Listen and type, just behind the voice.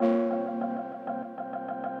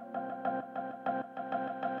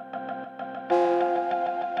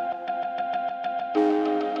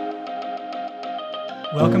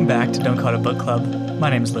Welcome back to Don't Call It a Book Club. My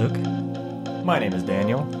name's Luke. My name is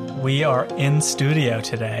Daniel. We are in studio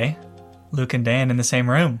today. Luke and Dan in the same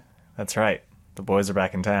room. That's right. The boys are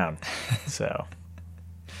back in town. This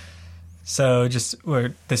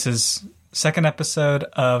is second episode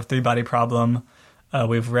of Three Body Problem.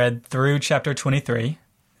 We've read through chapter 23,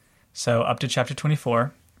 so up to chapter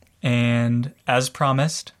 24. And as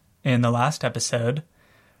promised in the last episode,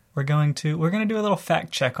 we're going to do a little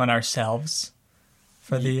fact check on ourselves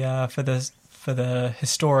for the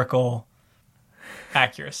historical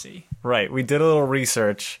accuracy. Right. We did a little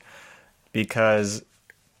research because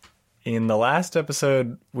in the last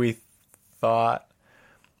episode we thought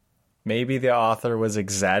maybe the author was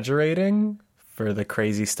exaggerating for the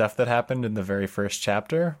crazy stuff that happened in the very first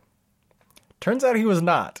chapter. Turns out he was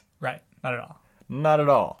not. Right. Not at all. Not at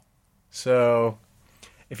all. So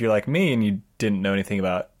if you're like me and you didn't know anything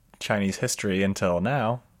about Chinese history until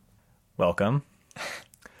now, welcome.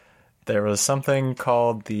 There was something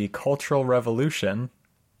called the Cultural Revolution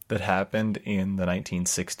that happened in the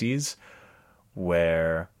 1960s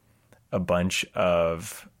where a bunch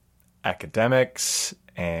of academics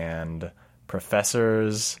and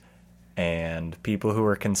professors and people who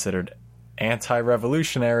were considered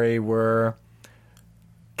anti-revolutionary were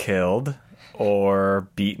killed or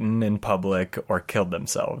beaten in public or killed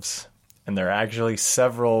themselves. And there are actually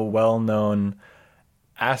several well-known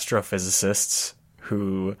astrophysicists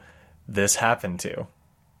who this happened to.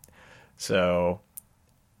 So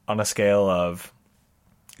on a scale of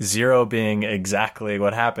 0 being exactly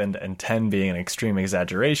what happened and 10 being an extreme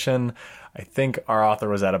exaggeration, I think our author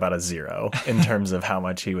was at about a 0 in terms of how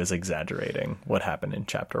much he was exaggerating what happened in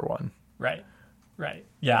chapter 1. Right.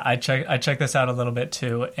 Yeah, I checked this out a little bit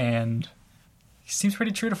too, and he seems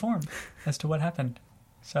pretty true to form as to what happened.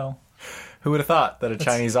 So, who would have thought that a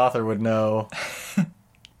Chinese author would know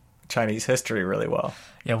Chinese history really well?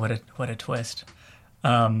 Yeah, what a twist.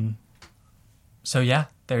 So yeah,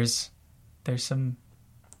 there's some.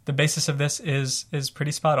 The basis of this is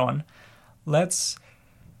pretty spot on. We'll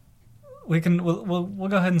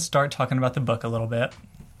go ahead and start talking about the book a little bit.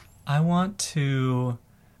 I want to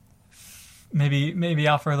maybe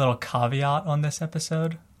offer a little caveat on this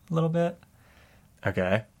episode a little bit.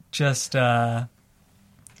 Okay. Just I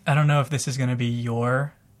don't know if this is going to be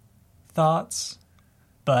your thoughts,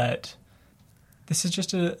 but this is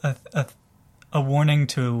just a warning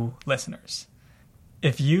to listeners.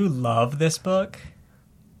 If you love this book,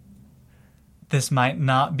 this might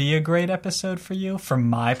not be a great episode for you, from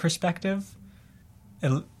my perspective,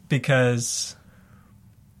 because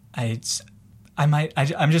I'm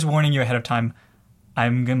just warning you ahead of time.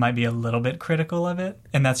 Might be a little bit critical of it,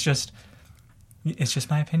 and it's just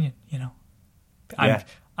my opinion, you know. Yeah.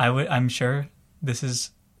 I'm sure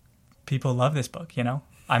people love this book, you know.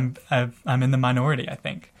 I'm in the minority, I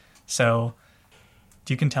think. So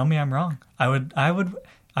you can tell me I'm wrong. I would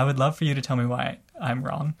love for you to tell me why I'm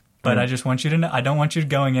wrong. But I just want you to know, I don't want you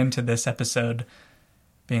going into this episode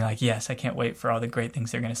being like, yes, I can't wait for all the great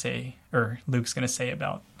things they're going to say, or Luke's going to say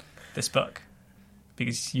about this book,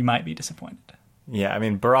 because you might be disappointed. Yeah, I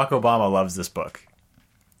mean, Barack Obama loves this book.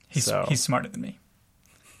 He's smarter than me.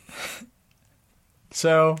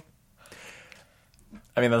 So,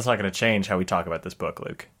 I mean, that's not going to change how we talk about this book,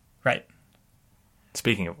 Luke. Right.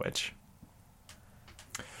 Speaking of which,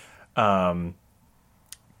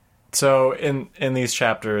 so in these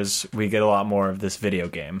chapters, we get a lot more of this video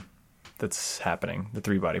game that's happening, the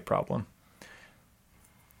Three Body Problem,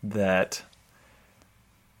 that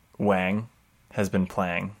Wang has been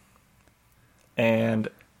playing. And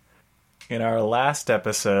in our last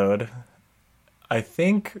episode, I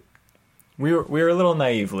think we were a little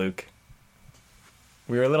naive, Luke.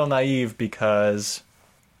 We were a little naive because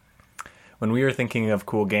when we were thinking of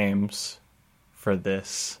cool games for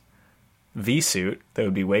this V-suit that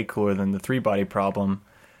would be way cooler than the Three Body Problem,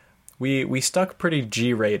 we stuck pretty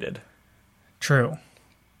G-rated. True.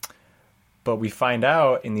 But we find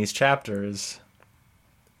out in these chapters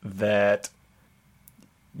that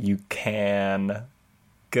you can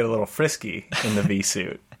get a little frisky in the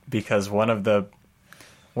V-suit because one of the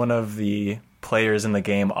players in the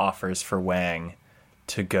game offers for Wang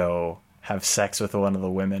to go have sex with one of the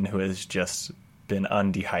women who has just been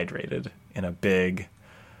undehydrated in a big,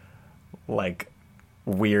 like,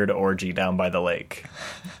 weird orgy down by the lake.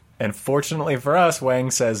 And fortunately for us,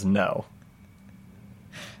 Wang says no.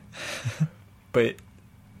 But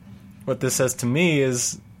what this says to me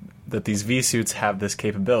is that these V-suits have this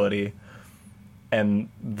capability, and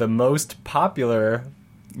the most popular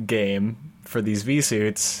game for these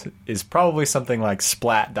V-suits is probably something like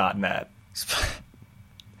Splat.net,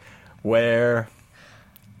 where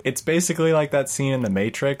It's basically like that scene in The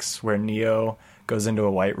Matrix where Neo goes into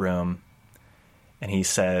a white room and he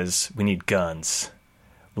says, "We need guns.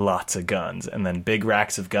 Lots of guns." And then big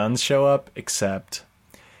racks of guns show up, except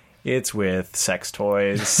it's with sex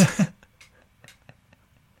toys.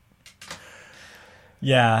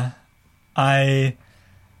 Yeah. I'm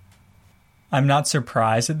not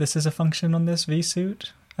surprised that this is a function on this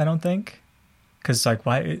V-suit, I don't think. Because, like,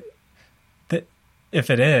 why... If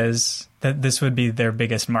it is, that this would be their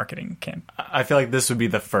biggest marketing camp. I feel like this would be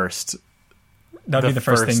the first... That would be the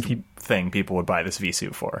first thing people would buy this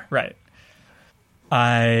V-suit for. Right.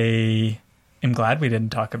 I am glad we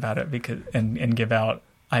didn't talk about it because and give out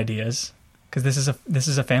ideas, because this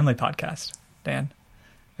is a family podcast, Dan.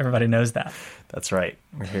 Everybody knows that. That's right.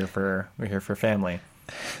 We're here for family.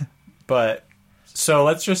 But so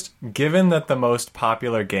let's just, given that the most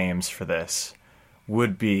popular games for this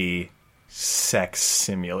would be sex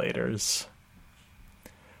simulators,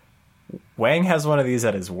 Wang has one of these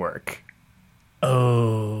at his work.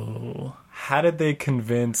 Oh. How did they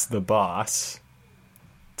convince the boss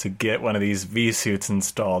to get one of these V-suits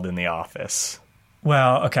installed in the office?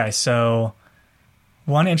 Well, okay, so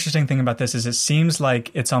one interesting thing about this is it seems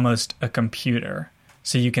like it's almost a computer,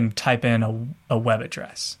 so you can type in a web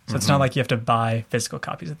address. So it's not like you have to buy physical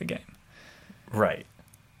copies of the game. Right.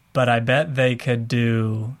 But I bet they could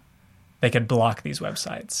block these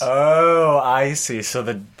websites. Oh, I see. So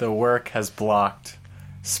the work has blocked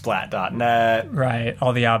Splat.net. Right,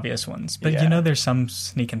 all the obvious ones. But Yeah. there's some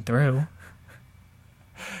sneaking through.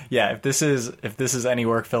 Yeah, if this is any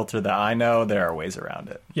work filter that I know, there are ways around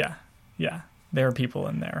it. Yeah. There are people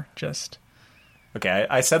in there just... Okay,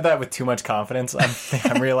 I said that with too much confidence.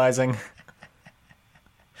 I'm realizing.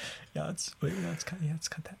 Yeah, let's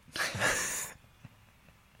cut that.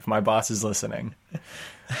 If my boss is listening,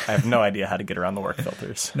 I have no idea how to get around the work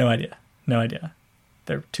filters. No idea.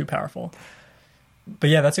 They're too powerful. But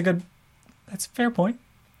yeah, that's a fair point.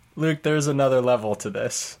 Luke, there's another level to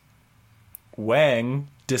this. Wang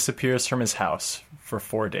disappears from his house for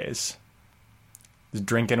 4 days. He's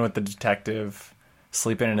drinking with the detective,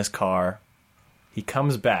 sleeping in his car. He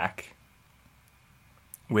comes back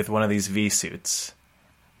with one of these V-suits.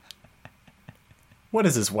 What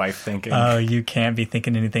is his wife thinking? Oh, you can't be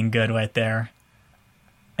thinking anything good right there.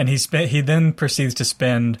 And he then proceeds to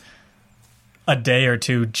spend a day or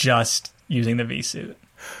two just using the V-suit.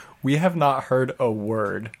 We have not heard a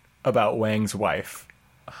word about Wang's wife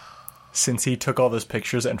since he took all those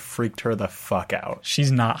pictures and freaked her the fuck out.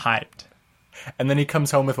 She's not hyped. And then he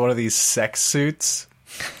comes home with one of these sex suits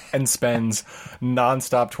and spends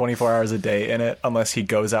nonstop 24 hours a day in it, unless he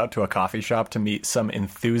goes out to a coffee shop to meet some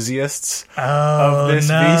enthusiasts of this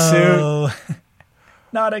V-suit.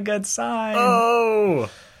 Not a good sign.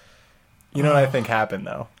 Oh! You know what I think happened,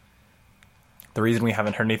 though? The reason we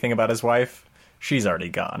haven't heard anything about his wife, she's already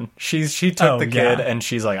gone. She took the kid and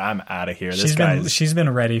she's like, I'm out of here. She's been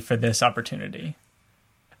ready for this opportunity.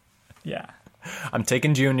 Yeah. I'm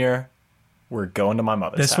taking Junior. We're going to my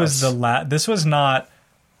mother's house. This was not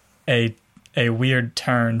a weird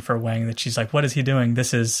turn for Wang that she's like, what is he doing?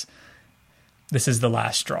 This is the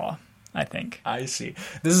last straw, I think. I see.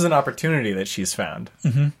 This is an opportunity that she's found.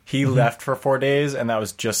 Mm-hmm. He left for 4 days, and that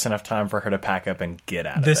was just enough time for her to pack up and get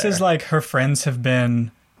out of there. This is like her friends have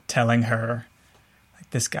been telling her, like,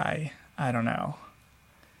 this guy, I don't know.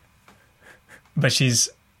 But she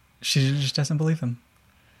just doesn't believe him.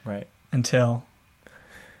 Right. Until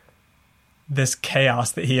this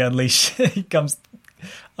chaos that he unleashed, he comes,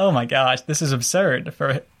 oh my gosh, this is absurd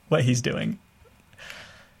for what he's doing.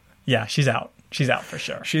 Yeah, she's out. She's out for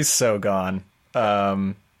sure. She's so gone.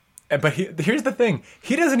 But here's the thing.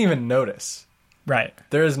 He doesn't even notice. Right.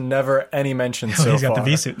 There is never any mention so far. He's got the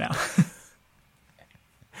V-suit now.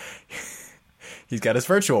 He's got his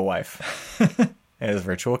virtual wife and his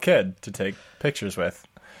virtual kid to take pictures with.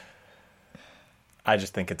 I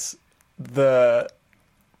just think it's the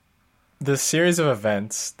series of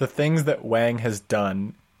events, the things that Wang has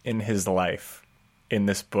done in his life in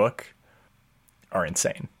this book are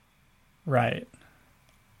insane. Right.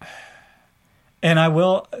 And I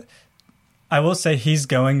will say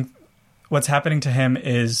what's happening to him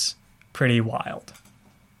is pretty wild.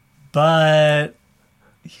 But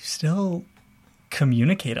you still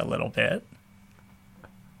communicate a little bit,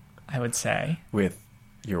 I would say. With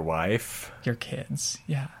your wife? Your kids,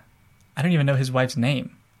 yeah. I don't even know his wife's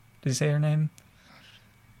name. Did he say her name?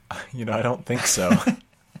 I don't think so.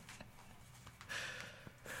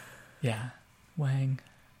 Yeah. Wang.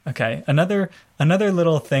 Okay, another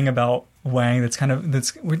little thing about Wang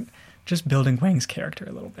we're just building Wang's character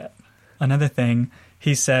a little bit. Another thing,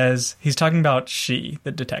 he says, he's talking about Shi,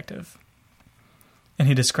 the detective. and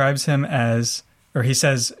he describes him as, or he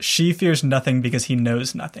says, Shi fears nothing because he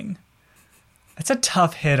knows nothing. That's a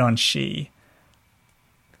tough hit on Shi.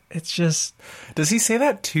 It's just... Does he say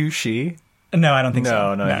that to Shi? No, I don't think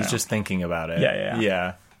so. No, he's just thinking about it.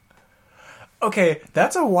 Yeah. Okay,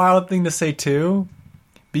 that's a wild thing to say too,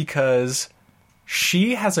 because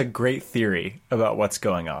Shi has a great theory about what's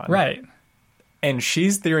going on. Right. And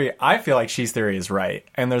Shi's theory, I feel like Shi's theory is right.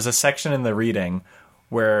 And there's a section in the reading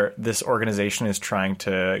where this organization is trying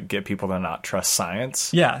to get people to not trust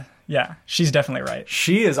science. Yeah. She's definitely right.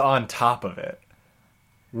 Shi is on top of it.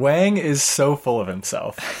 Wang is so full of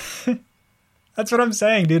himself. That's what I'm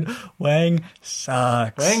saying, dude. Wang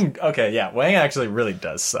sucks. Wang actually really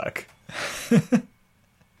does suck.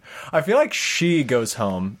 I feel like Shi goes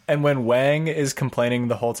home, and when Wang is complaining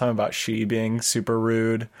the whole time about Shi being super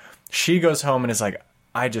rude, Shi goes home and is like,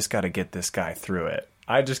 I just got to get this guy through it.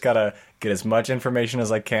 I just got to get as much information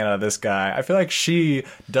as I can out of this guy. I feel like Shi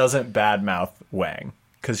doesn't badmouth Wang,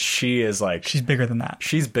 because Shi is like... She's bigger than that.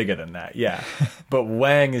 She's bigger than that, yeah. But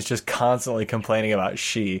Wang is just constantly complaining about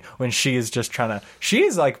Shi, when Shi is just trying to... Shi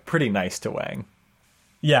is like pretty nice to Wang.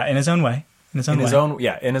 Yeah, in his own way. In his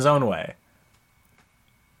own way.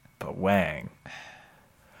 But Wang...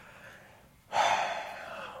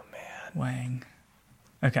 Oh, man. Wang.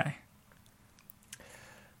 Okay.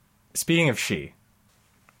 Speaking of Shi,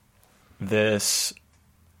 this...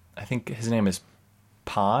 I think his name is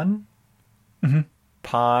Pan? Mm-hmm.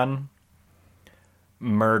 Pan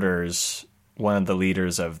murders one of the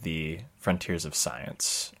leaders of the Frontiers of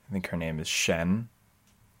Science. I think her name is Shen.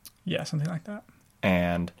 Yeah, something like that.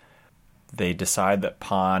 And they decide that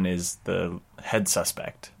Pan is the head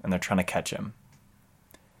suspect, and they're trying to catch him.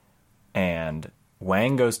 And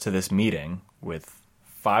Wang goes to this meeting with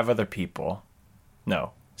 7 other people,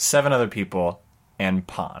 and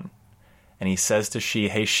Pan. And he says to Shi,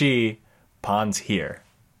 hey, Shi, Pan's here.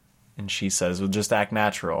 And she says, well, just act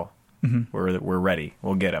natural. Mm-hmm. We're ready.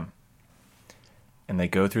 We'll get him. And they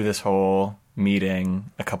go through this whole meeting.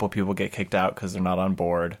 A couple people get kicked out because they're not on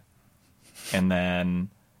board. And then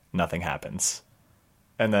nothing happens.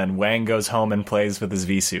 And then Wang goes home and plays with his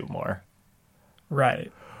V-suit more.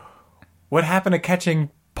 Right. What happened to catching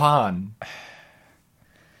Pan?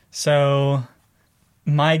 So,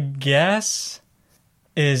 my guess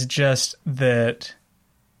is just that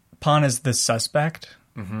Pan is the suspect.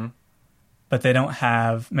 Mm-hmm. But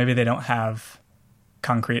maybe they don't have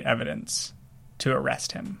concrete evidence to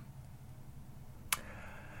arrest him.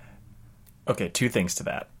 Okay, 2 things to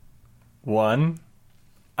that. 1,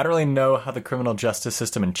 I don't really know how the criminal justice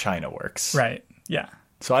system in China works. Right, yeah.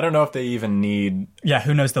 So I don't know if they even need... Yeah,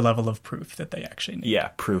 who knows the level of proof that they actually need. Yeah,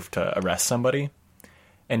 proof to arrest somebody.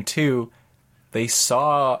 And 2, they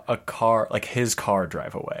saw a car, like his car,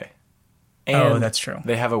 drive away. And that's true.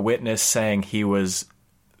 They have a witness saying he was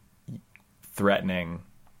threatening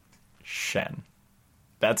Shen.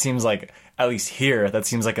 That seems like, at least here, that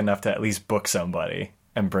seems like enough to at least book somebody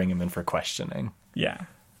and bring him in for questioning. Yeah.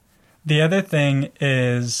 The other thing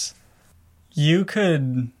is, you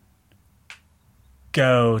could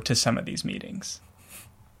go to some of these meetings.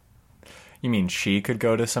 You mean she could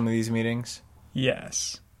go to some of these meetings?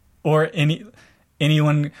 Yes. Or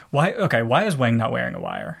anyone... Why is Wang not wearing a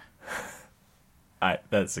wire?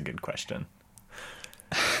 That's a good question.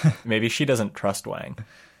 Maybe she doesn't trust Wang.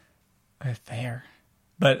 Fair.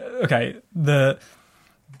 But, okay,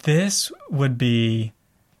 this would be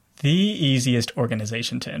the easiest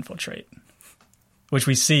organization to infiltrate. Which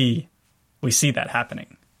we see that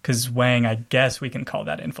happening. Because Wang, I guess we can call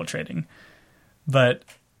that infiltrating. But,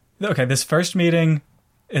 okay, this first meeting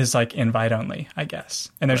is like invite only, I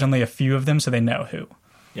guess. And there's only a few of them, so they know who.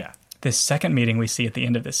 Yeah. This second meeting we see at the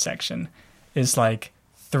end of this section is like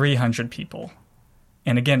 300 people.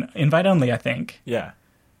 And again, invite only, I think. Yeah.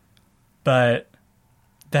 But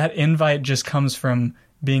that invite just comes from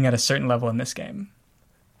being at a certain level in this game.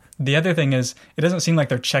 The other thing is, it doesn't seem like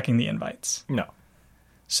they're checking the invites. No.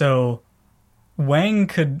 So Wang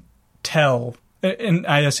could tell, and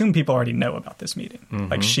I assume people already know about this meeting. Mm-hmm.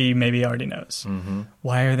 Like she maybe already knows. Mm-hmm.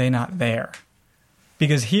 Why are they not there?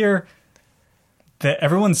 Because here,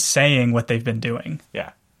 everyone's saying what they've been doing.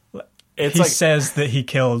 Yeah. He says that he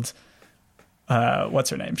killed,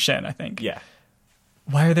 what's her name? Shen, I think. Yeah.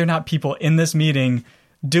 Why are there not people in this meeting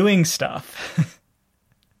doing stuff?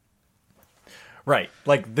 Right.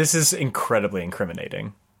 Like, this is incredibly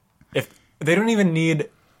incriminating. If they don't even need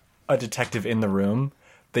a detective in the room,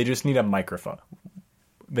 they just need a microphone.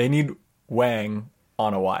 They need Wang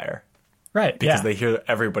on a wire. Right, because they hear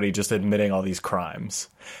everybody just admitting all these crimes.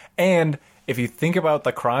 And if you think about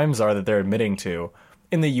the crimes that they're admitting to,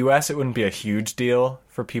 in the US, it wouldn't be a huge deal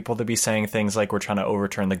for people to be saying things like we're trying to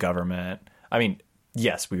overturn the government. I mean,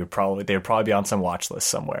 yes, they would probably be on some watch list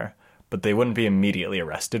somewhere, but they wouldn't be immediately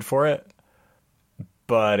arrested for it.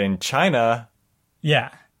 But in China,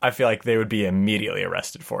 Yeah. I feel like they would be immediately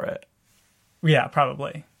arrested for it. Yeah,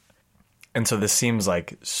 probably. And so this seems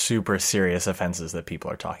like super serious offenses that people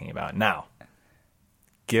are talking about. Now,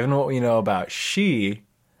 given what we know about Xi,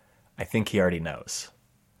 I think he already knows.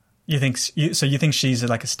 You think she's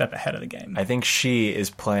like a step ahead of the game? I think Xi is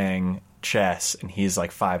playing chess and he's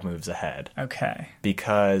like 5 moves ahead. Okay.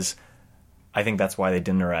 Because I think that's why they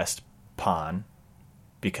didn't arrest Pan,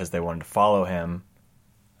 because they wanted to follow him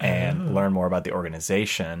and learn more about the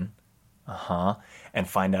organization. And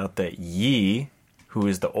find out that Yi, who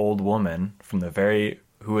is the old woman from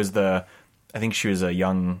I think she was a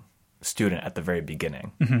young student at the very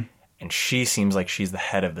beginning. Mm-hmm. And she seems like she's the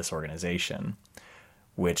head of this organization,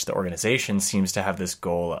 which the organization seems to have this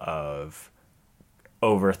goal of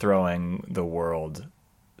overthrowing the world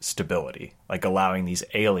stability, like allowing these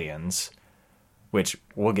aliens, which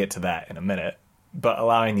we'll get to that in a minute, but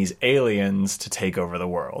allowing these aliens to take over the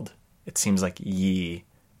world. It seems like Yi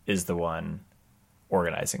is the one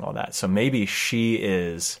organizing all that. So maybe she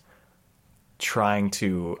is trying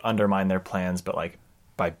to undermine their plans, but like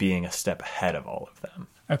by being a step ahead of all of them.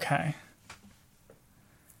 Okay.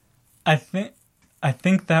 I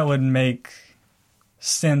think that would make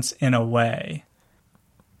sense in a way.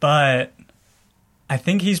 But I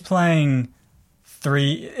think he's playing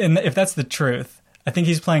and if that's the truth, I think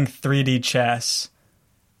he's playing 3D chess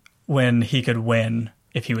when he could win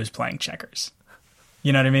if he was playing checkers.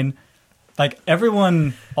 You know what I mean? Like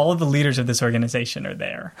everyone, all of the leaders of this organization are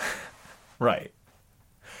there. Right.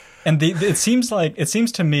 And it seems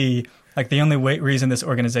to me like the only reason this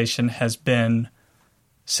organization has been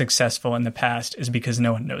successful in the past is because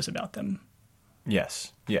no one knows about them.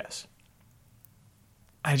 Yes.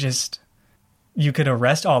 You could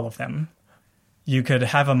arrest all of them. You could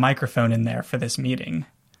have a microphone in there for this meeting.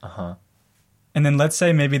 And then let's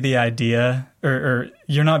say maybe the idea, or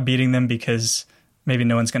you're not beating them because maybe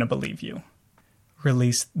no one's going to believe you.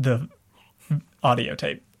 Release the audio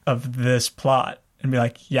tape of this plot and be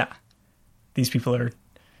like, yeah, these people are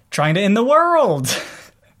trying to end the world.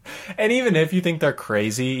 And even if you think they're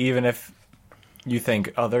crazy, even if you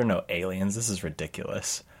think, oh, there are no aliens, this is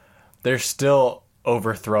ridiculous, they're still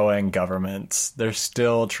overthrowing governments. They're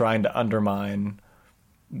still trying to undermine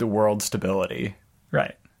the world's stability.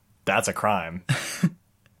 Right. That's a crime.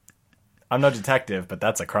 I'm no detective, but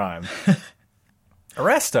that's a crime.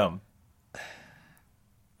 Arrest them.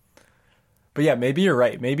 But yeah, maybe you're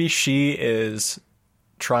right. Maybe she is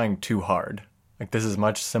trying too hard. Like, this is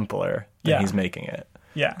much simpler than he's making it.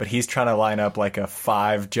 Yeah. But he's trying to line up like a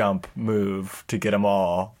 5-jump move to get them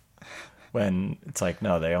all, when it's like,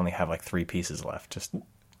 no, they only have like 3 pieces left.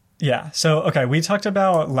 Yeah. So, okay, we talked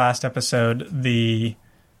about last episode the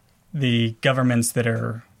governments that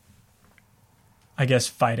are, I guess,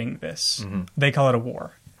 fighting this. Mm-hmm. They call it a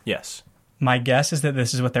war. Yes. My guess is that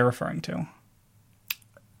this is what they're referring to.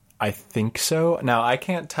 I think so. Now, I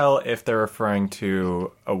can't tell if they're referring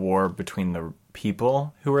to a war between the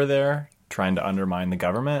people who are there trying to undermine the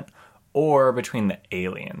government or between the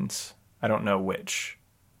aliens. I don't know which.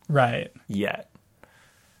 Right. Yet.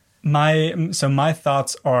 My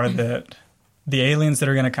thoughts are that the aliens that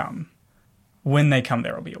are going to come, when they come,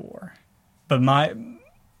 there will be a war. But I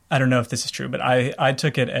don't know if this is true, but I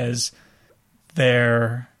took it as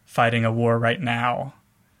they're fighting a war right now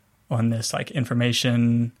on this like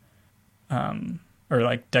information or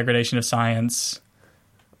like degradation of science.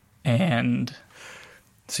 And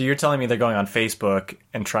so you're telling me they're going on Facebook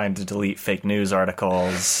and trying to delete fake news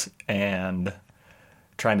articles and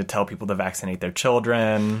trying to tell people to vaccinate their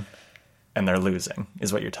children, and they're losing,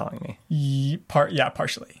 is what you're telling me?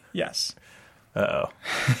 Partially, yes. Uh-oh.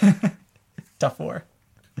 Tough war.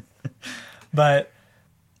 But,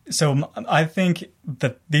 so I think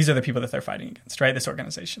that these are the people that they're fighting against, right? This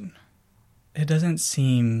organization. It doesn't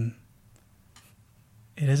seem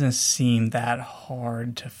that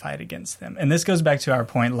hard to fight against them. And this goes back to our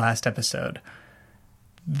point last episode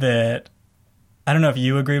that I don't know if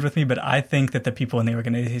you agreed with me, but I think that the people in the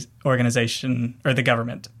organization or the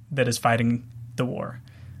government that is fighting the war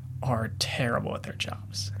are terrible at their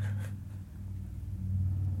jobs.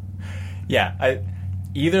 Yeah,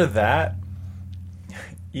 either that,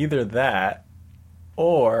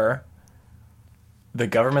 or the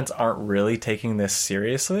governments aren't really taking this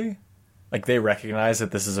seriously. Like, they recognize that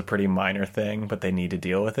this is a pretty minor thing, but they need to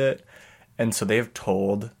deal with it. And so they've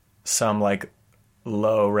told some, like,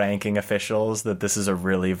 low-ranking officials that this is a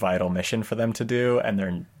really vital mission for them to do, and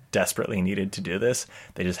they're desperately needed to do this.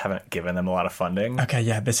 They just haven't given them a lot of funding. Okay,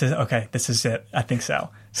 yeah, this is it. I think so.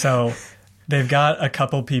 So they've got a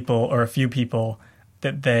couple people or a few people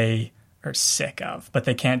that they are sick of, but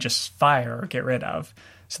they can't just fire or get rid of.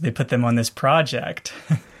 So they put them on this project.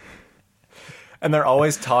 And they're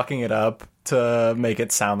always talking it up to make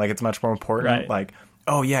it sound like it's much more important. Right. Like,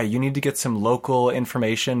 oh yeah, you need to get some local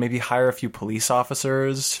information, maybe hire a few police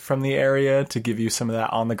officers from the area to give you some of that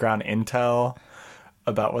on the ground intel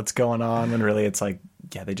about what's going on. When really it's like,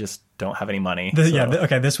 yeah, they just don't have any money.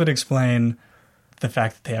 Okay, this would explain the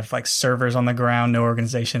fact that they have like servers on the ground, no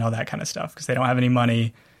organization, all that kind of stuff, because they don't have any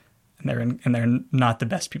money and they're not the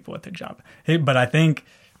best people at their job. But I think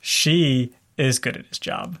she is good at his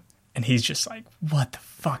job. And he's just like, what the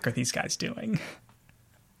fuck are these guys doing?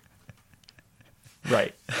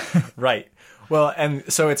 Right. Right. Well, and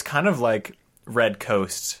so it's kind of like Red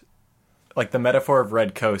Coast. Like the metaphor of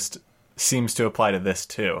Red Coast seems to apply to this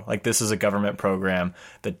too. Like this is a government program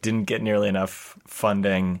that didn't get nearly enough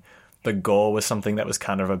funding. The goal was something that was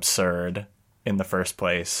kind of absurd in the first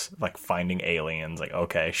place, like finding aliens. Like,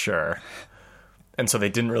 okay, sure. And so they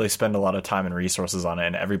didn't really spend a lot of time and resources on it,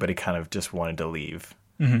 and everybody kind of just wanted to leave.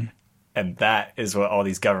 Mm-hmm. And that is what all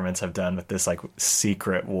these governments have done with this like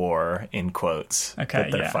secret war in quotes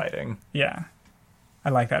that they're fighting. Yeah. I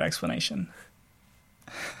like that explanation.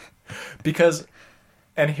 Because,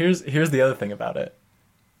 and here's the other thing about it.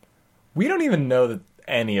 We don't even know that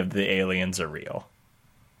any of the aliens are real.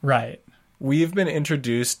 Right. We've been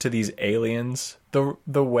introduced to these aliens. The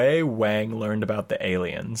way Wang learned about the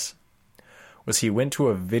aliens was he went to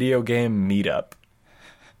a video game meetup,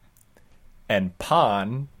 and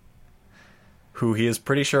Pan, who he is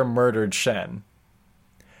pretty sure murdered Shen,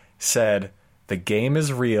 said, the game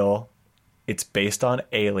is real, it's based on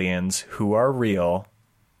aliens who are real,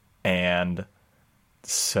 and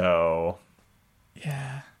so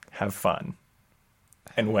yeah, have fun.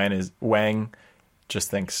 And Wang just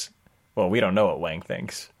thinks, well, we don't know what Wang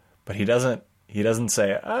thinks, but he doesn't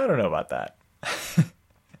say, I don't know about that.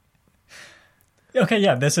 Okay,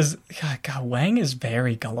 yeah, God, Wang is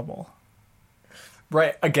very gullible.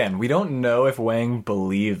 Right. Again, we don't know if Wang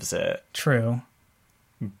believes it. True.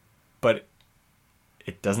 But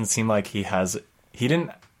it doesn't seem like he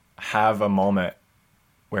didn't have a moment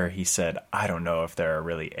where he said, I don't know if there are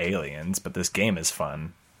really aliens, but this game is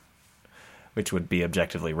fun. Which would be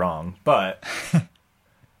objectively wrong. But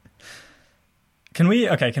Can we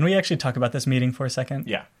actually talk about this meeting for a second?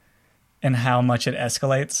 Yeah. And how much it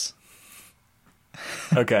escalates?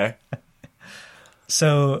 Okay.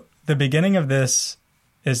 So the beginning of this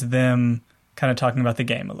is them kind of talking about the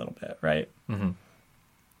game a little bit, right? Mm-hmm.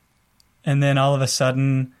 And then all of a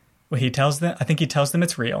sudden, I think he tells them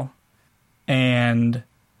it's real, and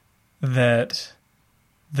that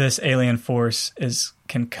this alien force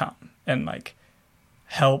can come and like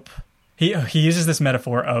help. He uses this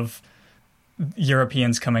metaphor of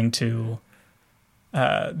Europeans coming to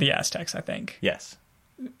the Aztecs, I think. Yes.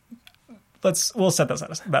 We'll set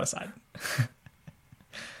that aside.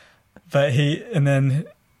 But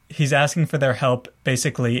he's asking for their help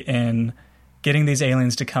basically in getting these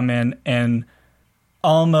aliens to come in and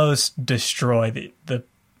almost destroy the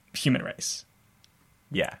human race.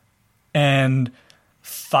 Yeah. And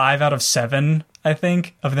 5 out of 7, I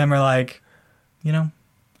think, of them are like, I'm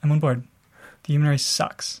on board. The human race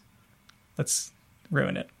sucks. Let's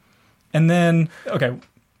ruin it. And then, okay,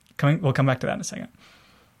 we'll come back to that in a second.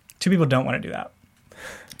 2 people don't want to do that.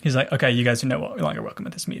 He's like, okay, you guys are no longer welcome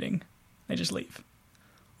at this meeting. They just leave.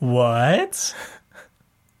 What?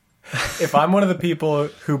 If I'm one of the people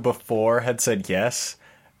who before had said yes,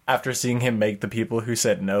 after seeing him make the people who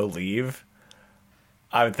said no leave,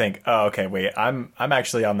 I would think, oh, okay, wait, I'm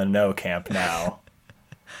actually on the no camp now.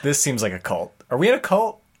 This seems like a cult. Are we in a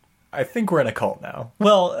cult? I think we're in a cult now.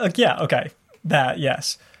 Well, yeah, okay. That,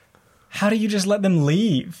 yes. How do you just let them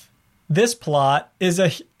leave? This plot is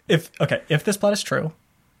if this plot is true.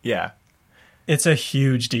 Yeah. It's a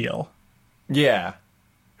huge deal. Yeah.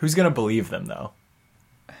 Who's going to believe them, though?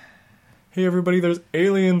 Hey, everybody, there's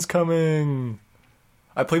aliens coming.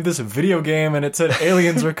 I played this video game and it said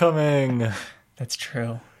aliens were coming. That's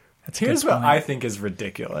true. Here's what I think is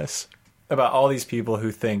ridiculous about all these people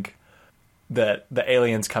who think that the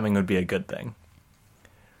aliens coming would be a good thing.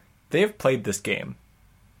 They have played this game.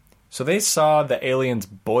 So they saw the aliens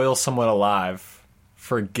boil someone alive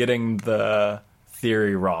for getting the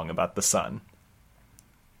theory wrong about the sun.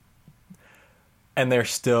 And they're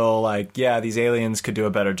still like, yeah, these aliens could do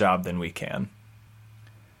a better job than we can.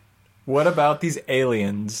 What about these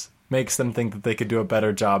aliens makes them think that they could do a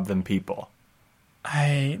better job than people?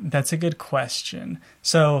 That's a good question.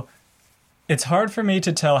 So it's hard for me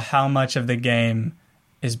to tell how much of the game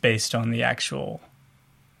is based on the actual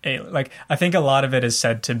alien. Like, I think a lot of it is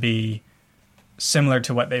said to be similar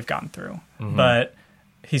to what they've gone through, but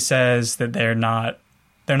he says that they're not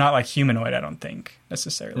like humanoid. I don't think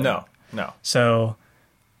necessarily. No. So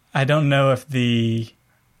I don't know if these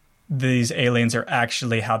aliens are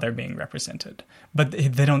actually how they're being represented, but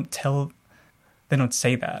they don't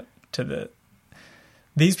say that to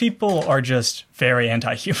these people are just very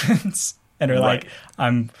anti-humans and are like,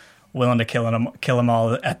 I'm willing to kill them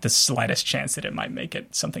all at the slightest chance that it might make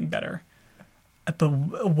it something better. But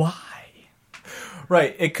why?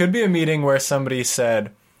 Right. It could be a meeting where somebody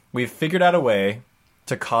said, we've figured out a way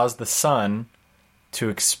to cause the sun to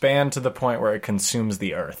expand to the point where it consumes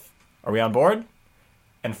the Earth. Are we on board?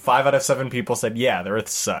 And 5 out of 7 people said, yeah, the Earth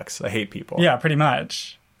sucks. I hate people. Yeah, pretty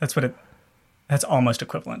much. That's almost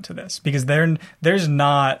equivalent to this. Because there's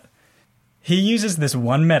not... He uses this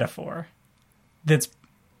one metaphor that's,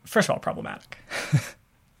 first of all, problematic.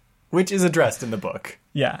 Which is addressed in the book.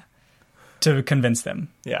 Yeah. To convince them.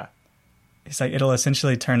 Yeah. He's like, it'll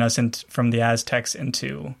essentially turn us from the Aztecs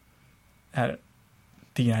into the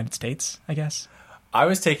United States, I guess. I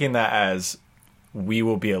was taking that as we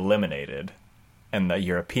will be eliminated and the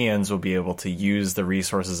Europeans will be able to use the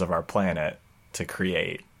resources of our planet to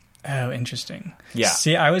create. Oh, interesting. Yeah.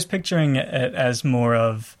 See, I was picturing it as more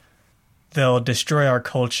of they'll destroy our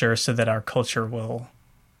culture so that our culture will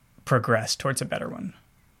progress towards a better one.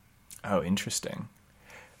 Oh, interesting.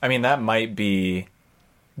 I mean,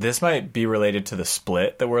 this might be related to the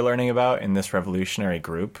split that we're learning about in this revolutionary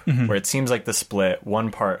group, where it seems like the split,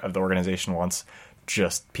 one part of the organization wants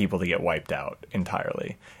just people to get wiped out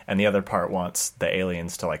entirely, and the other part wants the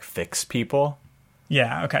aliens to like fix people.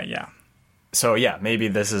 Yeah, okay, yeah. So yeah, maybe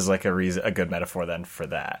this is like a good metaphor then for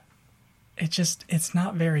that. It's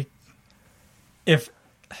not very...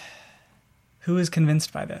 Who is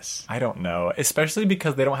convinced by this? I don't know, especially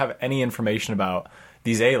because they don't have any information about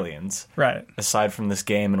these aliens. Right. Aside from this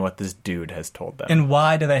game and what this dude has told them. And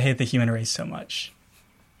why do they hate the human race so much?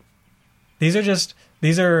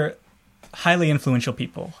 These are highly influential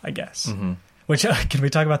people, I guess. Mm-hmm. Which, can we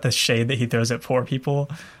talk about the shade that he throws at poor people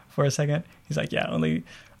for a second? He's like, yeah,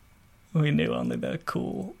 we knew only the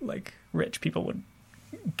cool, like, rich people would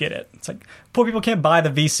get it. It's like, poor people can't buy the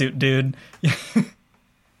V-suit, dude.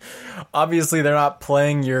 Obviously, they're not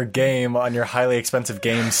playing your game on your highly expensive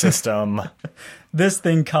game system. This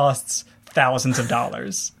thing costs thousands of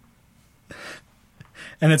dollars.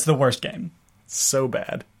 And it's the worst game. So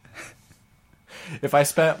bad. If I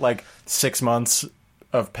spent like 6 months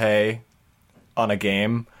of pay on a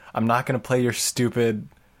game, I'm not going to play your stupid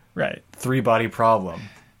 3-body problem.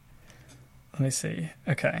 Let me see.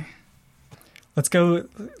 Okay. Let's go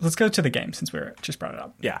to the game since we just brought it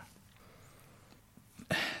up. Yeah.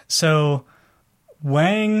 So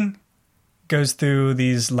Wang goes through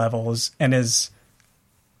these levels and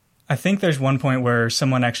I think there's one point where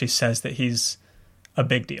someone actually says that he's a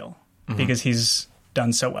big deal because he's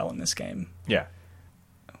done so well in this game. Yeah.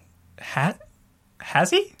 Has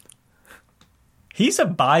he? He's a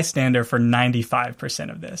bystander for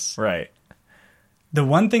 95% of this. Right. The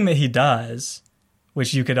one thing that he does,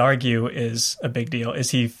 which you could argue is a big deal,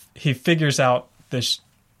 is he figures out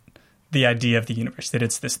the idea of the universe, that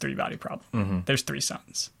it's this 3-body problem. Mm-hmm. There's 3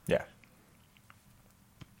 suns. Yeah.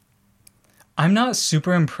 I'm not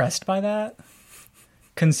super impressed by that,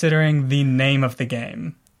 considering the name of the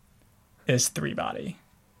game is 3-body.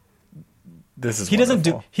 This is he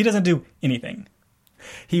doesn't do anything.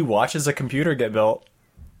 He watches a computer get built.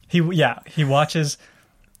 He watches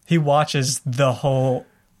the whole...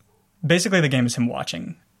 Basically, the game is him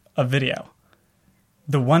watching a video.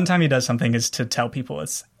 The one time he does something is to tell people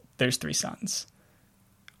there's 3 suns,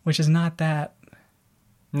 which is not that...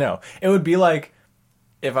 No. It would be like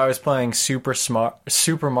if I was playing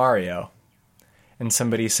Super Mario and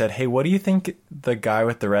somebody said, hey, what do you think the guy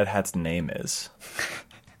with the red hat's name is?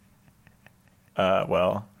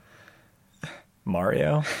 Well,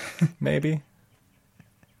 Mario, maybe?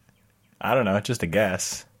 I don't know, just a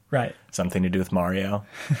guess. Right. Something to do with Mario.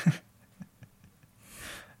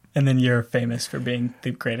 And then you're famous for being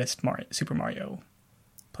the greatest Super Mario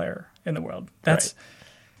player in the world. That's...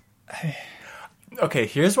 Right. Okay,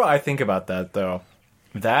 here's what I think about that, though.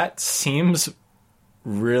 That seems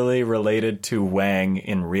really related to Wang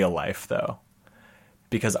in real life, though.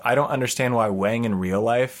 Because I don't understand why Wang in real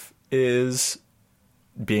life is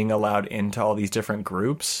being allowed into all these different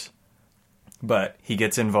groups. But he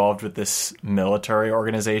gets involved with this military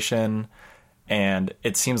organization, and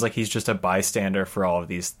it seems like he's just a bystander for all of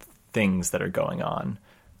these things that are going on.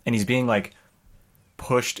 And he's being, like,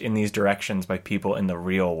 pushed in these directions by people in the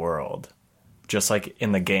real world. just like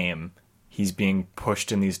in the game, he's being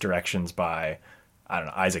pushed in these directions by, I don't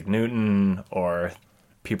know, Isaac Newton or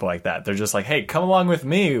people like that. They're just like, hey, come along with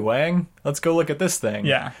me, Wang. Let's go look at this thing.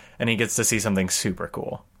 Yeah. And he gets to see something super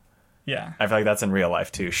cool. Yeah. I feel like that's in real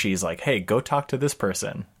life too. She's like, hey, go talk to this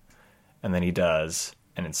person. And then he does,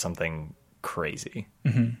 and it's something crazy.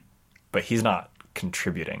 Mm-hmm. But he's not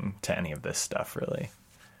contributing to any of this stuff, really.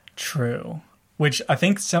 True. Which I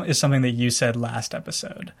think is something that you said last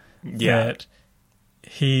episode. Yeah. That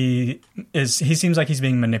he seems like he's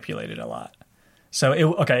being manipulated a lot. So,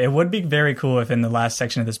 it would be very cool if in the last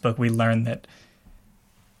section of this book we learn that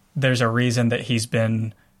there's a reason that he's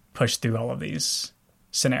been pushed through all of these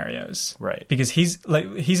scenarios. Right. Because he's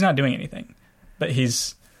not doing anything, but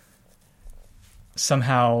he's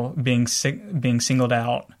somehow being singled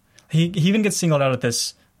out. He even gets singled out at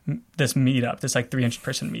this meetup, this like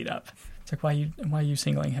 300-person meetup. It's like, why are you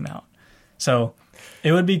singling him out? So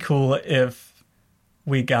it would be cool if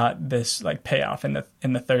we got this like payoff in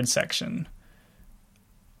the third section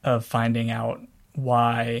of finding out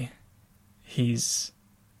why he's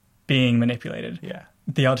being manipulated. Yeah.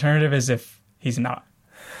 The alternative is if he's not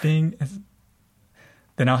being,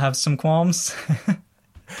 then I'll have some qualms.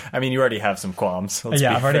 I mean, you already have some qualms.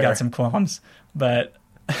 Yeah, I've already got some qualms. But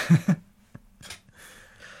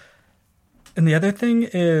and the other thing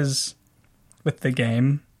is with the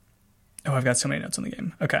game. Oh, I've got so many notes on the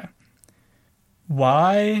game. Okay.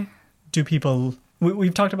 Why do people...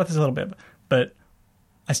 We've talked about this a little bit, but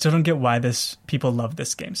I still don't get why people love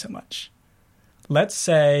this game so much. Let's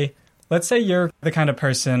say you're the kind of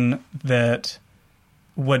person that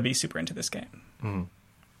would be super into this game. Mm.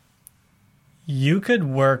 You could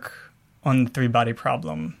work on the three-body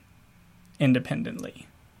problem independently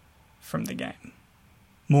from the game,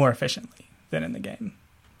 more efficiently than in the game.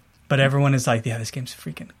 But everyone is like, yeah, this game's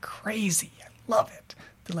freaking crazy. I love it.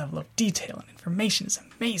 The level of detail and information is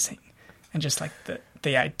amazing. And just like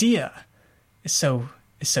the idea is so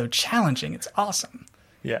challenging. It's awesome.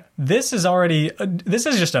 Yeah. This is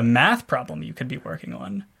just a math problem you could be working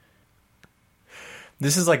on.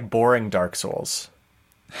 This is like boring Dark Souls.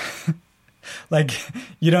 Like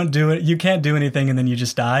you can't do anything and then you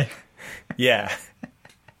just die. Yeah.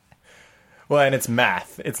 Well, and it's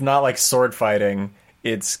math. It's not like sword fighting.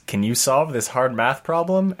 It's, can you solve this hard math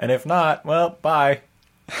problem? And if not, well, bye.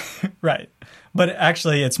 Right. But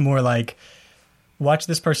actually, it's more like, watch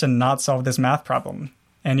this person not solve this math problem,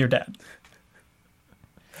 and you're dead.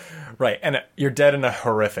 Right, and you're dead in a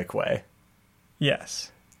horrific way.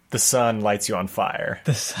 Yes. The sun lights you on fire.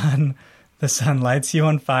 The sun lights you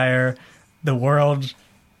on fire, the world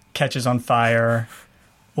catches on fire,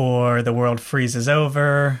 or the world freezes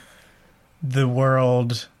over,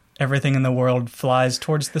 everything in the world flies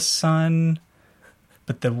towards the sun,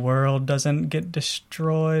 but the world doesn't get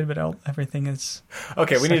destroyed, but everything is...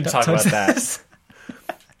 Okay, we need to talk about that.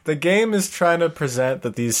 The game is trying to present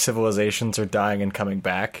that these civilizations are dying and coming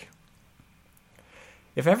back.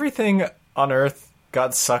 If everything on Earth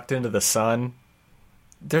got sucked into the sun,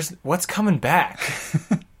 what's coming back?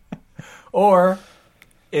 Or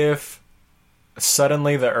if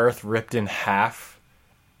suddenly the Earth ripped in half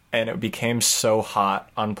and it became so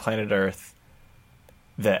hot on planet Earth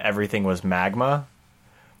that everything was magma,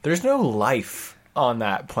 there's no life on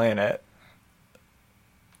that planet.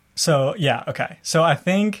 So, yeah, okay. So I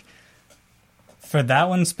think for that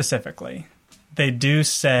one specifically, they do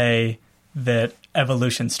say that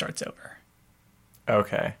evolution starts over.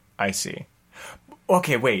 Okay, I see.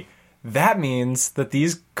 Okay, wait. That means that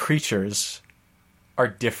these creatures are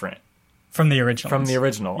different From the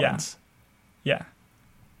original ones. Yeah.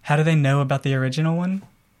 How do they know about the original one?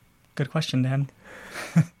 Good question, Dan.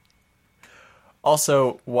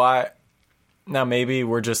 Also, why... Now, maybe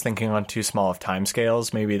we're just thinking on too small of time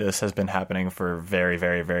scales. Maybe this has been happening for very,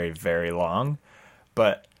 very, very, very long.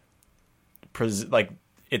 But,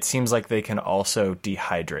 it seems like they can also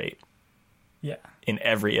dehydrate. Yeah. In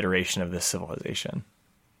every iteration of this civilization.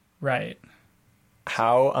 Right.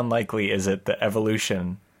 How unlikely is it that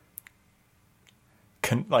evolution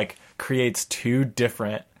creates two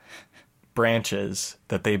different branches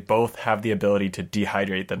that they both have the ability to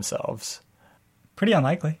dehydrate themselves? Pretty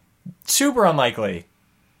unlikely. Super unlikely.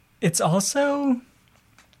 It's also...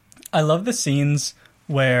 I love the scenes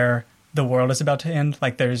where the world is about to end,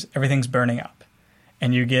 like everything's burning up.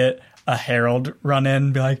 And you get a herald run in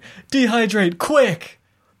and be like, dehydrate, quick!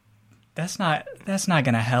 That's not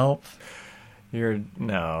gonna help.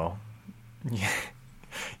 No.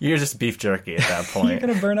 You're just beef jerky at that point. You're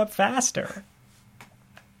gonna burn up faster.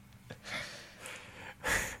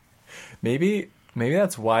 Maybe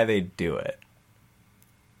that's why they do it.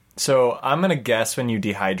 So I'm gonna guess when you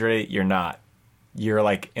dehydrate, you're not you're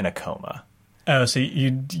like in a coma. Oh, so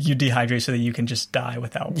you dehydrate so that you can just die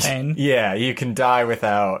without pain? Yeah, you can die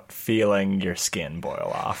without feeling your skin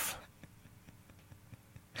boil off.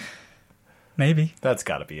 Maybe. That's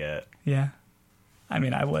got to be it. Yeah. I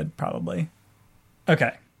mean, I would probably.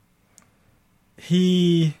 Okay.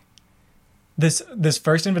 This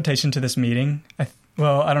first invitation to this meeting, I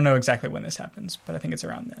don't know exactly when this happens, but I think it's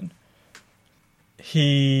around then.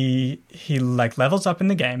 He like levels up in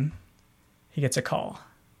the game. He gets a call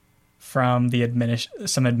from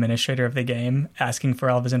some administrator of the game asking for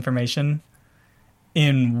all of his information.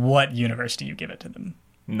 In what universe do you give it to them?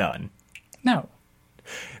 None. No.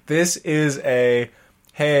 This is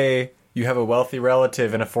hey, you have a wealthy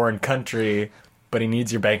relative in a foreign country, but he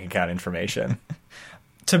needs your bank account information.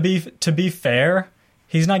 To be fair,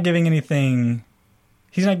 he's not giving anything.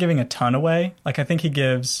 He's not giving a ton away. Like, I think he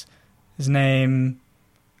gives his name,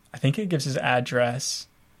 I think he gives his address,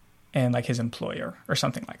 and like his employer or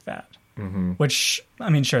something like that. Mm-hmm. Which, I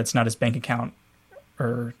mean, sure, it's not his bank account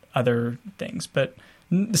or other things, but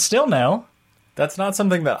still no. That's not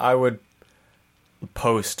something that I would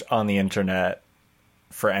post on the internet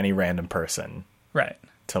for any random person, right,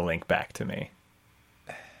 to link back to me.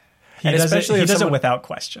 He does it without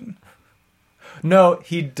question. No,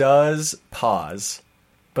 he does pause,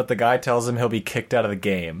 but the guy tells him he'll be kicked out of the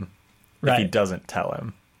game if he doesn't tell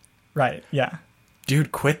him. Right, yeah.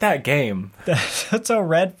 Dude, quit that game. That's a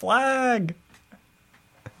red flag.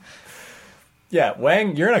 Yeah,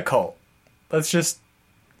 Wang, you're in a cult. Let's just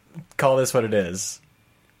call this what it is.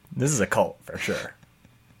 This is a cult for sure.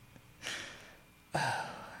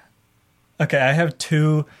 Okay, I have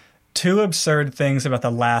two absurd things about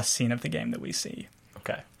the last scene of the game that we see.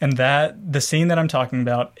 Okay. And the scene that I'm talking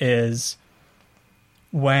about is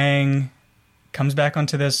Wang comes back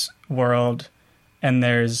onto this world and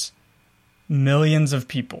there's millions of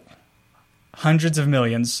people. Hundreds of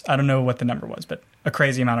millions. I don't know what the number was, but a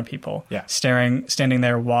crazy amount of people. Yeah. Standing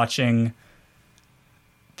there watching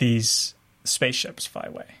these spaceships fly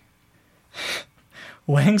away.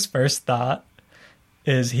 Wang's first thought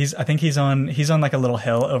is he's on like a little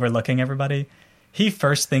hill overlooking everybody. He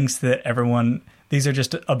first thinks that these are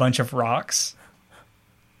just a bunch of rocks.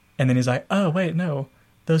 And then he's like, oh, wait, no.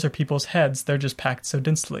 Those are people's heads. They're just packed so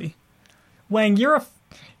densely. Wang, you're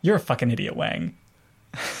a fucking idiot, Wang.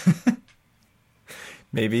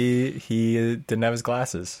 Maybe he didn't have his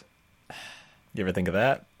glasses. You ever think of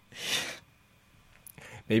that?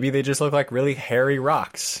 Maybe they just look like really hairy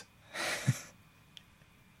rocks.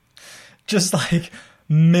 Just like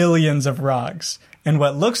millions of rocks and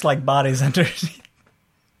what looks like bodies underneath.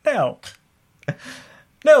 No,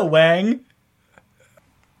 Wang.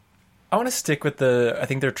 I want to stick with I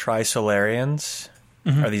think they're Trisolarians,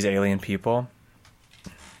 are these alien people.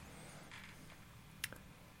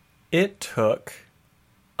 It took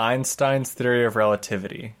Einstein's theory of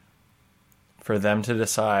relativity for them to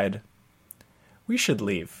decide we should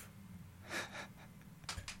leave.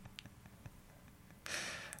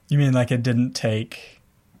 You mean like it didn't take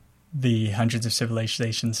the hundreds of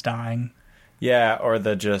civilizations dying? Yeah, or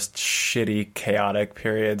the just shitty, chaotic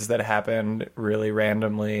periods that happened really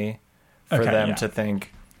randomly for them to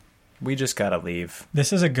think, we just gotta leave.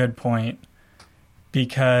 This is a good point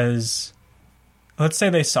because let's say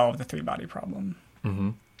they solve the three-body problem. Mm-hmm.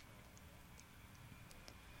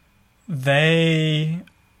 They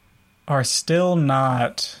are still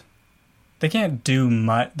not... They can't do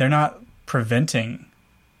much. They're not preventing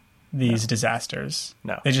these disasters.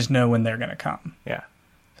 No. They just know when they're going to come. Yeah.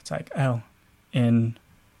 It's like, oh, in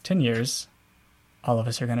 10 years, all of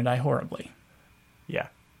us are going to die horribly. Yeah.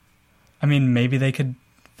 I mean, maybe they could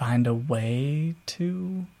find a way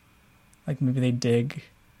to... Like, maybe they dig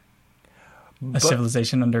a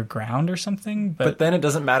civilization underground or something. But then it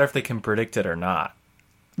doesn't matter if they can predict it or not.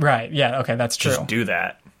 Right, yeah, okay, that's true. Just do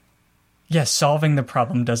that. Yeah, solving the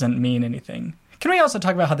problem doesn't mean anything. Can we also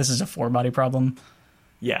talk about how this is a four-body problem?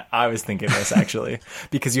 Yeah, I was thinking this, actually.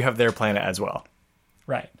 Because you have their planet as well.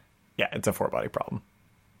 Right. Yeah, it's a four-body problem.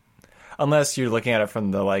 Unless you're looking at it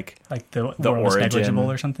from the, like the world origin, was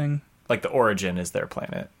negligible or something? Like, the origin is their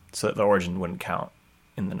planet. So the origin wouldn't count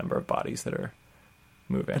in the number of bodies that are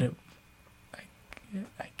moving. But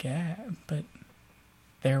I guess, but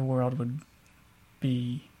their world would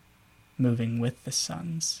be moving with the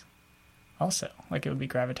suns also. Like, it would be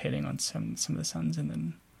gravitating on some of the suns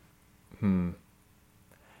and then...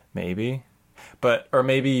 Maybe. Or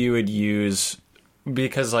maybe you would use...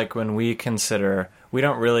 Because, like, when we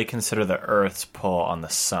don't really consider the Earth's pull on the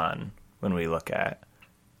sun when we look at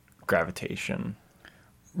gravitation.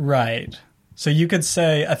 Right. So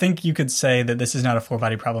I think you could say that this is not a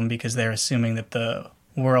four-body problem because they're assuming that the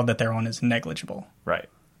world that they're on is negligible, Right.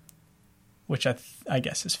 which I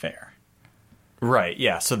guess is fair. Right,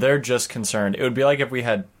 yeah. So they're just concerned. It would be like if we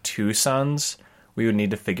had two suns, we would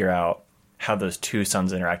need to figure out how those two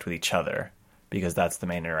suns interact with each other, because that's the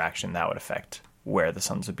main interaction that would affect where the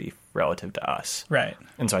suns would be relative to us. Right.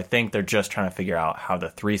 And so I think they're just trying to figure out how the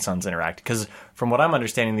three suns interact. Because from what I'm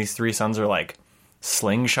understanding, these three suns are like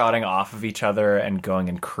slingshotting off of each other and going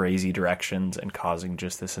in crazy directions and causing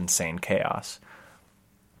just this insane chaos.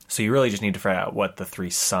 So you really just need to figure out what the three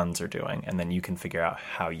suns are doing, and then you can figure out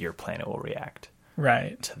how your planet will react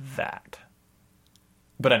Right. to that.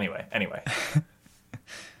 But anyway.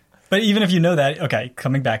 But even if you know that, okay,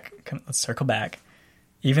 let's circle back.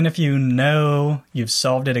 Even if you know you've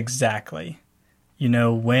solved it exactly, you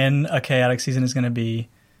know when a chaotic season is going to be,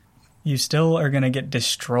 you still are going to get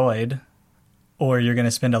destroyed, or you're going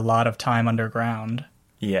to spend a lot of time underground.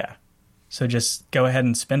 Yeah, So just go ahead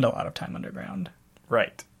and spend a lot of time underground.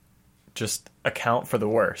 right. Just account for the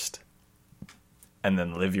worst and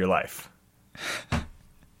then live your life.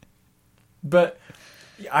 But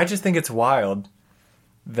I just think it's wild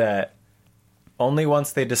that only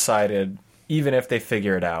once they decided, even if they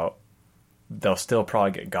figure it out, they'll still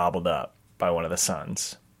probably get gobbled up by one of the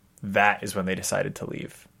suns. That is when they decided to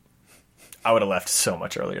leave. I would have left so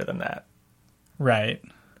much earlier than that. Right.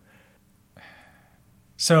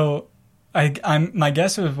 So my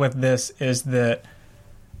guess with this is that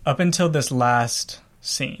up until this last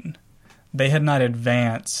scene, they had not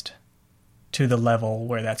advanced to the level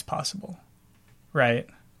where that's possible. Right?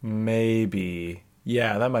 Maybe.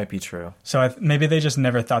 Yeah, that might be true. So maybe they just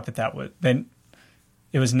never thought it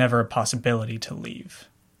was never a possibility to leave.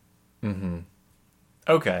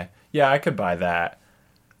 Okay. Yeah, I could buy that.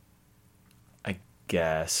 I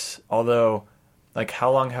guess. Although, like,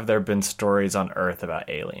 how long have there been stories on Earth about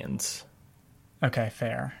aliens? Okay,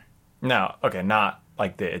 fair. No, okay, not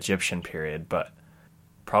like the Egyptian period, but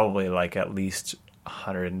probably like at least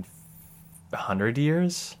 100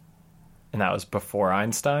 years? And that was before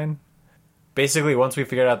Einstein? Basically, once we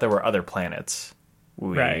figured out there were other planets,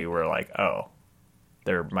 we were like, oh,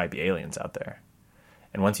 there might be aliens out there.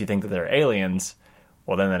 And once you think that there are aliens,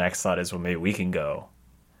 well, then the next thought is, well, maybe we can go.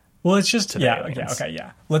 Well, it's just, to the aliens.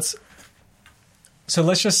 yeah. Let's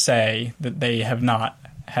just say that they have not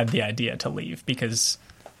had the idea to leave because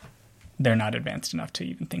they're not advanced enough to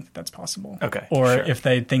even think that that's possible. Okay, Or sure. if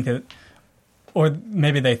they think that, or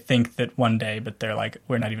maybe they think that one day, but they're like,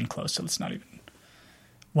 we're not even close, so let's not even.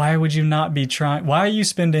 Why would you not be trying? Why are you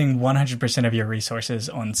spending 100% of your resources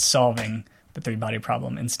on solving the three-body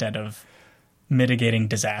problem instead of mitigating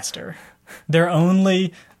disaster? Their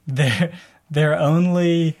only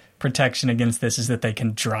protection against this is that they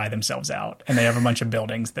can dry themselves out, and they have a bunch of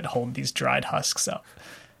buildings that hold these dried husks up.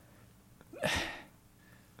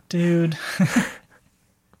 Dude.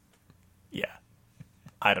 Yeah.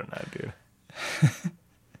 I don't know, dude.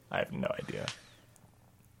 I have no idea.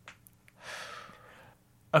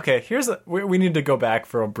 Okay, we need to go back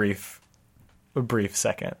for a brief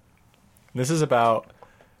second. This is about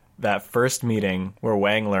that first meeting where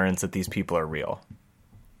Wang learns that these people are real.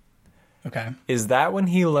 Okay. Is that when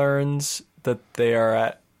he learns that they are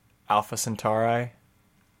at Alpha Centauri?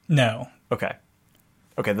 No.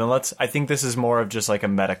 Okay, then I think this is more of just like a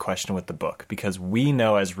meta question with the book, because we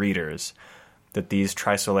know as readers that these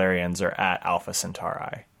Trisolarians are at Alpha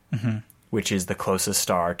Centauri, which is the closest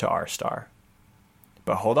star to our star.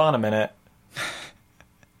 But hold on a minute.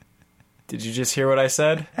 Did you just hear what I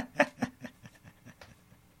said?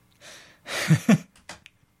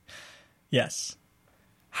 Yes.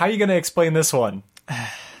 How are you going to explain this one?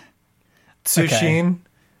 Tsushin,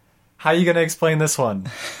 how are you going to explain this one?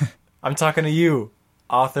 I'm talking to you,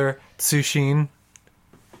 author Tsushin.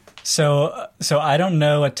 So I don't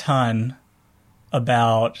know a ton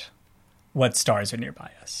about what stars are nearby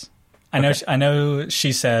us. I know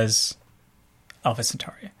she says Alpha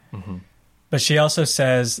Centauri. But she also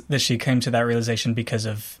says that she came to that realization because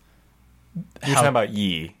of You're talking about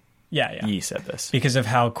Yi. Yeah. Yi said this. Because of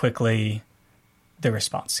how quickly the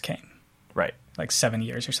response came. Right. Like 7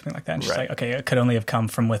 years or something like that. And she's Right. like, okay, it could only have come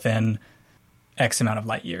from within X amount of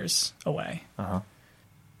light years away.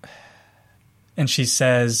 And she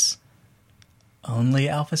says only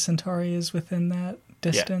Alpha Centauri is within that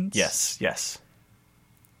distance? Yeah. Yes.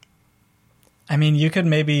 I mean, you could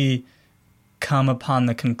maybe come upon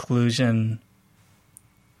the conclusion.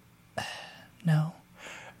 No.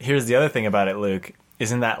 Here's the other thing about it, Luke.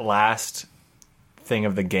 Is in that last thing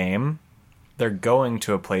of the game, they're going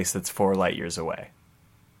to a place that's 4 light years away.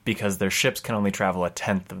 Because their ships can only travel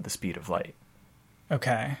 1/10 of the speed of light.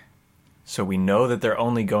 Okay. So we know that they're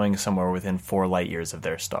only going somewhere within 4 light years of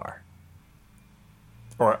their star.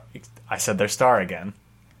 Or, I said their star again.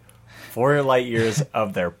 4 light years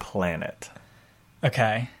of their planet.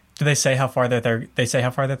 Okay. Do they say how far that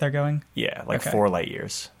they're going? Yeah, like Okay. 4 light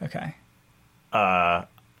years. Okay.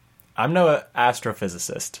 I'm no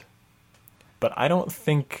astrophysicist, but I don't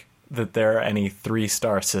think that there are any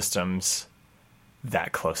 3-star systems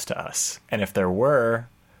that close to us. And if there were,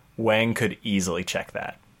 Wang could easily check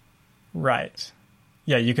that. Right.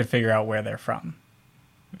 Yeah, you could figure out where they're from.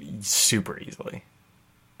 Super easily.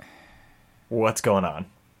 What's going on?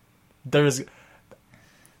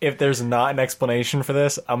 If there's not an explanation for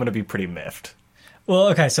this, I'm going to be pretty miffed. Well,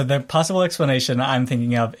 okay, so the possible explanation I'm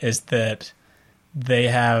thinking of is that they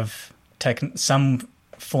have some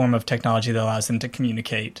form of technology that allows them to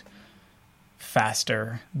communicate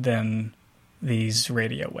faster than these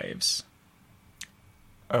radio waves.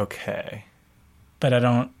 Okay.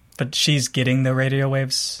 But she's getting the radio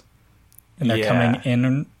waves, and they're coming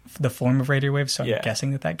in the form of radio waves, so I'm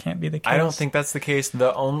guessing that can't be the case. I don't think that's the case.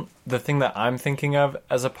 The thing that I'm thinking of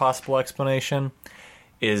as a possible explanation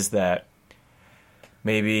is that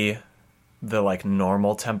maybe the like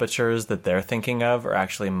normal temperatures that they're thinking of are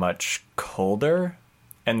actually much colder,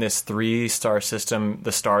 and this 3-star system,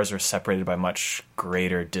 the stars are separated by much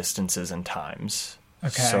greater distances and times.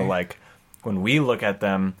 Okay. So like when we look at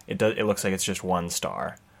them, it looks like it's just 1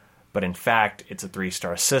 star. But in fact, it's a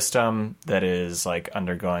 3-star system that is like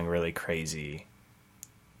undergoing really crazy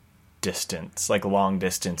distance, like long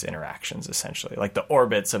distance interactions, essentially. Like the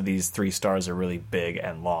orbits of these 3 stars are really big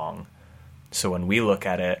and long. So when we look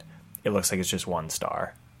at it, it looks like it's just 1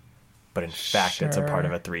 star. But in fact, it's a part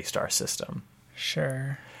of a 3-star system.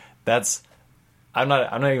 Sure. I'm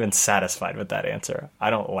not even satisfied with that answer. I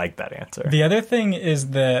don't like that answer. The other thing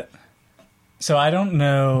is that, so I don't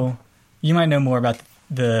know, you might know more about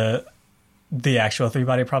the actual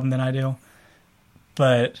 3-body problem than I do,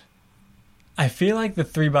 but I feel like the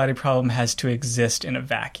 3-body problem has to exist in a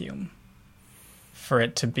vacuum for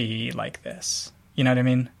it to be like this. You know what I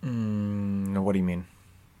mean? What do you mean?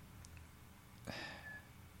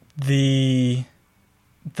 The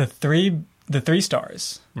 3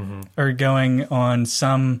 stars are going on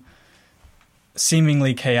some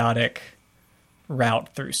seemingly chaotic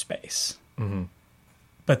route through space.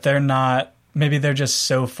 But they're not, maybe they're just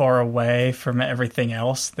so far away from everything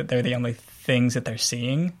else that they're the only things that they're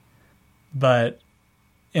seeing. So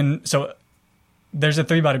there's a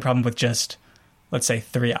 3-body problem with just, let's say,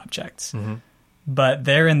 3 objects. But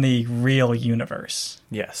they're in the real universe.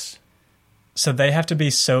 Yes. So they have to be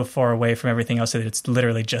so far away from everything else that it's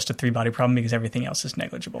literally just a 3-body problem because everything else is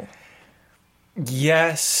negligible.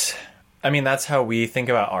 Yes. I mean, that's how we think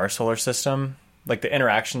about our solar system. Like the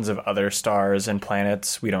interactions of other stars and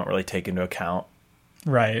planets, we don't really take into account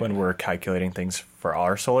Right. when we're calculating things for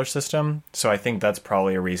our solar system. So I think that's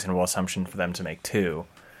probably a reasonable assumption for them to make too.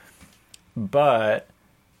 But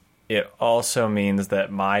it also means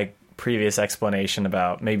that my previous explanation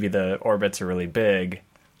about maybe the orbits are really big,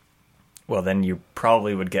 well, then you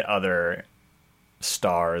probably would get other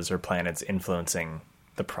stars or planets influencing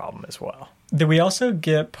the problem as well. Do we also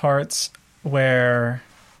get parts where,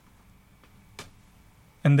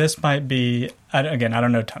 and this might be, again, I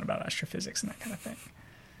don't know a ton about astrophysics and that kind of thing.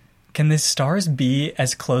 Can the stars be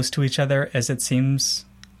as close to each other as it seems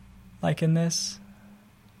like in this?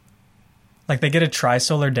 Like they get a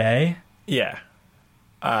trisolar day? Yeah.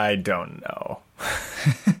 I don't know.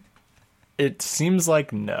 It seems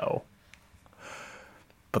like no.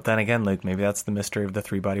 But then again, like maybe that's the mystery of the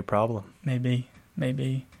 3-body problem. Maybe.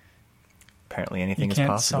 Apparently anything You is can't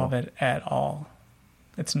possible. solve it at all.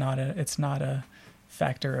 It's not a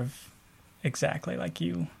factor of exactly like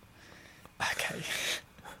you. Okay.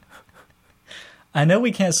 I know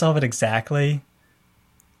we can't solve it exactly,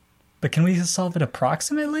 but can we solve it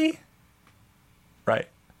approximately? Right.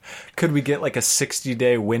 Could we get like a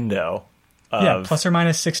 60-day window of, Yeah, plus or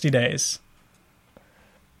minus 60 days.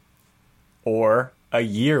 or a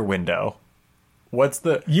year window?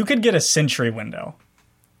 You could get a century window.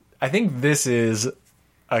 I think this is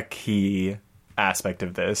a key aspect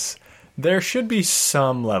of this. There should be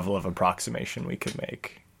some level of approximation we could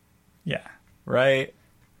make, Yeah, right?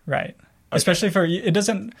 right. Especially for, it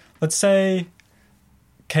doesn't, let's say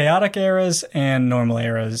chaotic eras and normal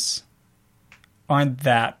eras aren't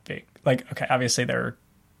that big. Like, okay, obviously they're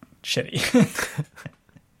shitty.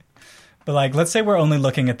 But like, let's say we're only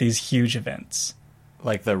looking at these huge events.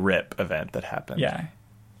 Like the RIP event that happened. Yeah.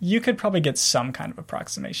 You could probably get some kind of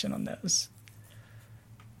approximation on those.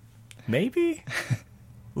 Maybe?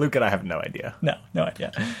 Luke and I have no idea. No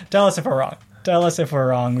idea. Tell us if we're wrong. Tell us if we're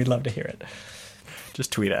wrong. We'd love to hear it.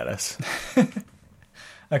 Just tweet at us.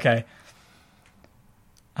 Okay.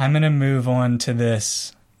 I'm going to move on to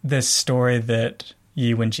this story that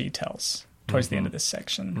Yi Wen-ji tells towards the end of this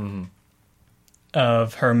section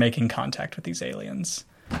of her making contact with these aliens,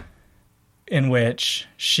 in which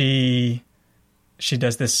she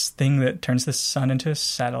does this thing that turns the sun into a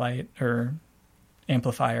satellite or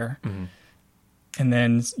amplifier, and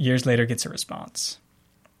then years later gets a response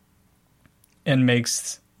and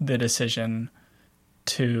makes the decision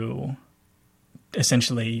to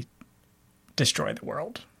essentially destroy the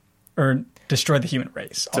world, or destroy the human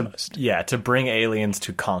race, almost. To bring aliens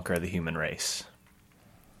to conquer the human race.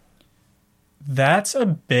 That's a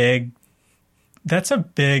big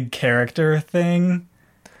character thing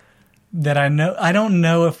that I don't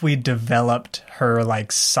know if we developed her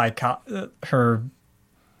like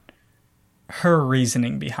her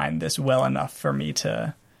reasoning behind this well enough for me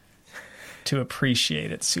to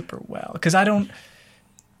appreciate it super well, because I don't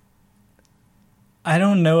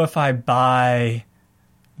know if I buy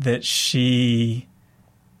that she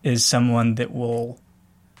is someone that will...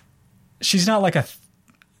 She's not like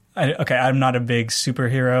I'm not a big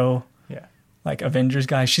superhero, like Avengers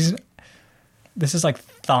guy. This is like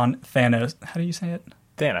Thanos. How do you say it?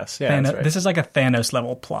 Thanos, yeah. Thanos. That's right. This is like a Thanos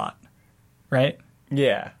level plot, right?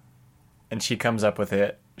 Yeah. And she comes up with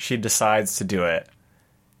it. She decides to do it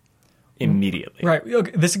immediately. Right.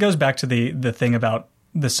 Okay. This goes back to the thing about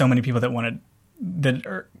the so many people that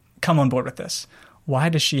come on board with this. Why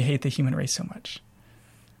does she hate the human race so much?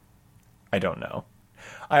 I don't know.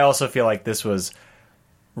 I also feel like this was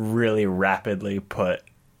really rapidly put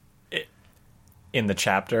in the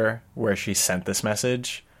chapter where she sent this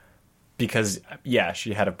message, because, yeah,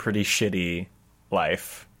 she had a pretty shitty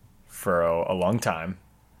life for a long time.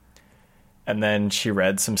 And then she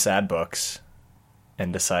read some sad books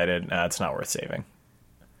and decided, it's not worth saving.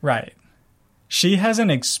 Right. She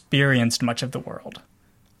hasn't experienced much of the world,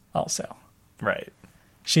 also. Right.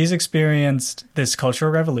 She's experienced this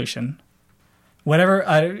cultural revolution. Whatever,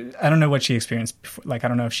 I don't know what she experienced before. Like, I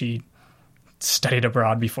don't know if she studied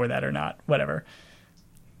abroad before that or not. Whatever.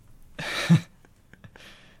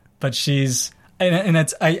 But she's... And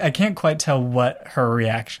it's... I can't quite tell what her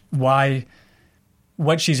reaction...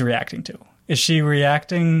 What she's reacting to. Is she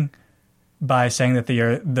reacting by saying that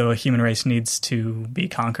the human race needs to be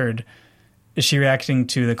conquered? Is she reacting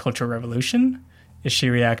to the Cultural Revolution? Is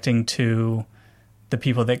she reacting to the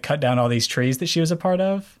people that cut down all these trees that she was a part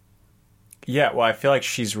of? Yeah, well, I feel like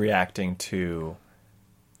she's reacting to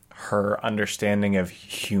her understanding of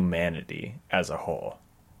humanity as a whole.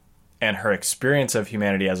 And her experience of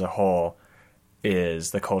humanity as a whole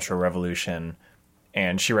is the Cultural Revolution,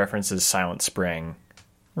 and she references Silent Spring.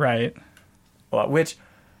 Right. Well, which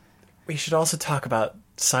we should also talk about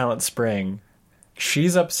Silent Spring.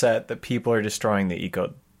 She's upset that people are destroying the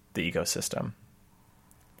ecosystem.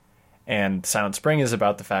 And Silent Spring is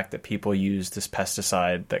about the fact that people use this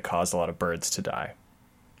pesticide that caused a lot of birds to die.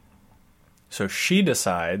 So she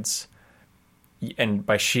decides, and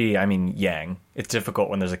by she, I mean Yang. It's difficult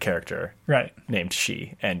when there's a character named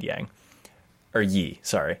she and Yang. Or Yi,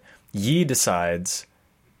 sorry. Yi decides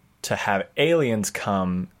to have aliens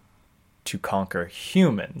come to conquer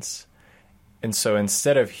humans. And so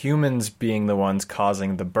instead of humans being the ones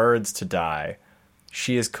causing the birds to die,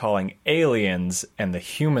 she is calling aliens, and the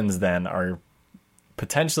humans then are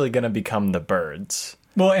potentially going to become the birds.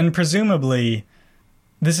 Well, and presumably,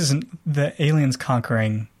 this isn't... The aliens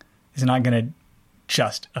conquering is not going to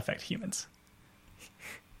just affect humans.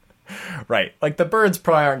 Right. Like, the birds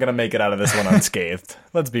probably aren't going to make it out of this one unscathed.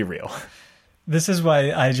 Let's be real. This is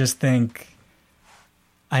why I just think...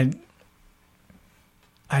 I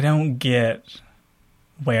don't get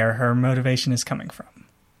where her motivation is coming from.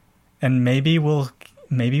 And maybe we'll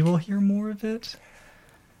hear more of it.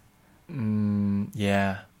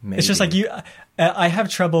 Yeah, maybe. It's just like I have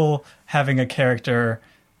trouble having a character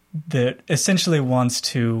that essentially wants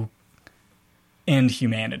to end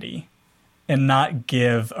humanity and not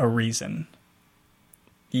give a reason.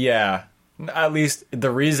 Yeah, at least the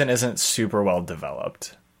reason isn't super well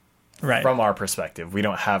developed. Right. From our perspective, we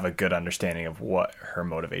don't have a good understanding of what her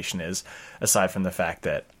motivation is, aside from the fact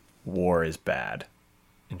that war is bad.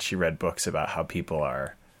 And she read books about how people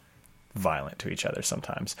are violent to each other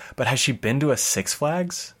sometimes. But has she been to a Six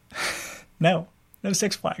Flags? No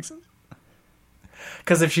Six Flags.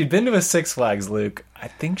 Because if she'd been to a Six Flags, Luke, I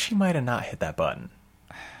think she might have not hit that button.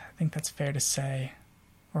 I think that's fair to say.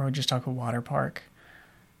 Or just talk a water park.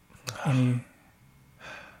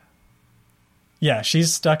 Yeah,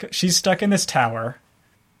 she's stuck in this tower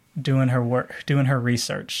doing her work, doing her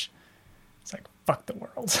research. It's like, fuck the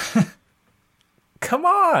world. Come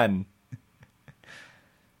on.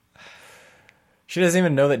 She doesn't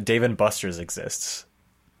even know that Dave and Buster's exists.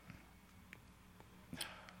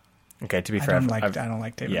 Okay, to be I fair, don't like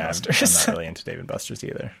Dave and I'm Buster's. not really into Dave and Buster's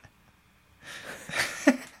either.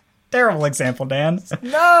 Terrible example, Dan.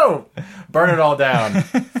 No! Burn it all down.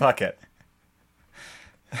 Fuck it.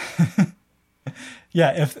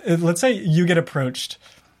 Yeah, if let's say you get approached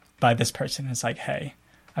by this person and it's like, hey,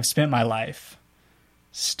 I've spent my life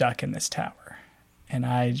stuck in this tower and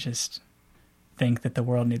I just think that the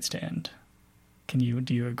world needs to end. Do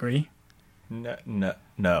you agree? No.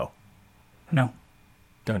 No.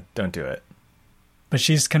 Don't do it. But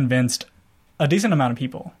she's convinced a decent amount of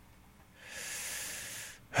people.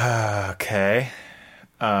 Okay.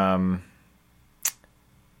 I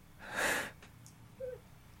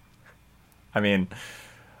mean,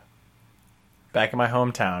 back in my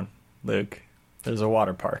hometown, Luke, there's a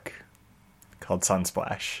water park called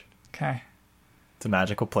Sunsplash. Okay. It's a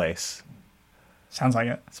magical place. Sounds like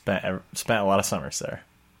it. Spent a lot of summers there.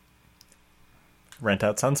 Rent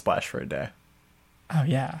out Sunsplash for a day. Oh,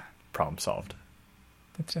 yeah. Problem solved.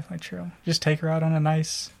 That's definitely true. Just take her out on a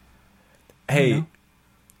nice... Hey,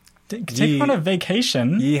 take her on a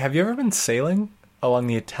vacation. have you ever been sailing along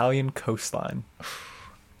the Italian coastline?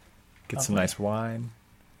 Get some nice wine.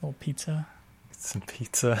 A little pizza. Get some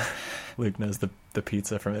pizza. Luke knows the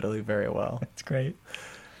pizza from Italy very well. It's great.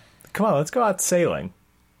 Come on, let's go out sailing.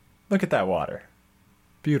 Look at that water.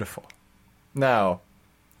 Beautiful. Now,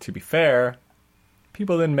 to be fair,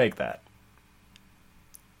 people didn't make that.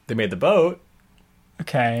 They made the boat,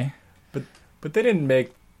 Okay. but they didn't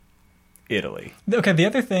make Italy. Okay, the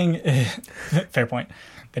other thing is, fair point.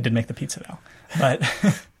 They did make the pizza though. But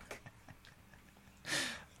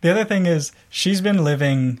the other thing is she's been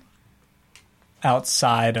living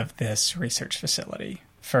outside of this research facility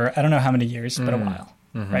for I don't know how many years, but a while,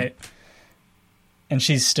 right? And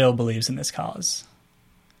she still believes in this cause.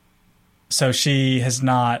 So she has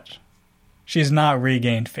not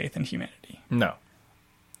regained faith in humanity. No.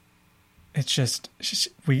 It's just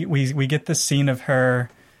we get this scene of her,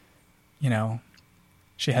 you know,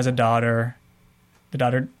 she has a daughter. The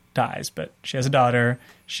daughter dies, but she has a daughter.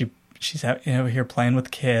 She's out, over here playing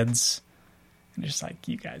with kids, and just like,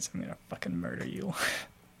 you guys, I'm gonna fucking murder you.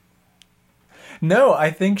 No, I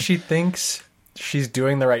think she thinks she's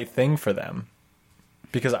doing the right thing for them,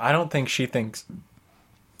 because I don't think Yi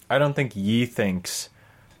thinks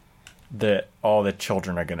that all the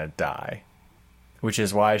children are gonna die, which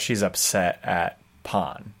is why she's upset at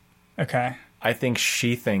Pan. Okay. I think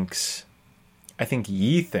Yi thinks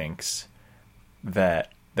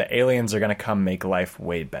that the aliens are going to come make life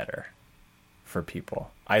way better for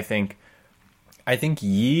people. I think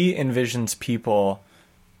Yi envisions people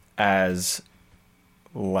as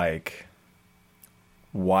like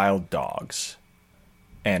wild dogs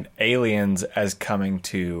and aliens as coming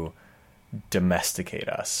to domesticate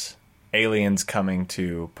us. Aliens coming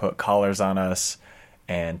to put collars on us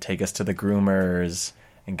and take us to the groomers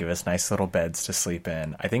and give us nice little beds to sleep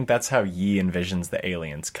in. I think that's how Yi envisions the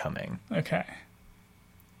aliens coming. Okay.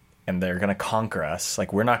 And they're going to conquer us.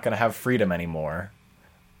 Like, we're not going to have freedom anymore,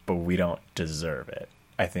 but we don't deserve it,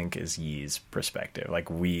 I think is Yi's perspective.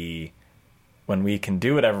 Like, when we can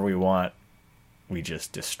do whatever we want, we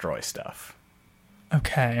just destroy stuff.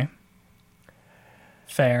 Okay.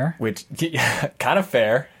 Fair. Which, kind of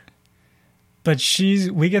fair. But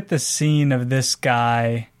we get the scene of this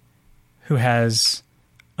guy who has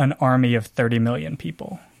an army of 30 million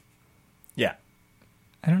people. Yeah.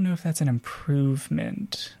 I don't know if that's an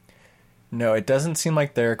improvement. No, it doesn't seem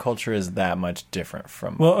like their culture is that much different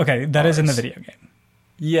from Well, okay, that ours. is in the video game.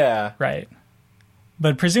 Yeah. Right.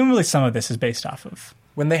 But presumably some of this is based off of...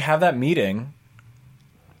 When they have that meeting,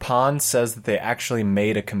 Pan says that they actually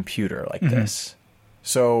made a computer like this.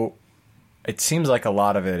 So it seems like a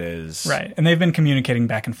lot of it is... Right, and they've been communicating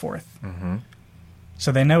back and forth. Mm-hmm.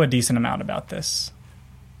 So they know a decent amount about this.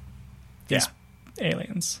 These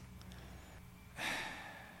aliens.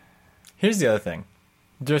 Here's the other thing.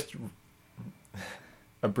 Just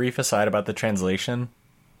a brief aside about the translation.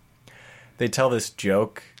 They tell this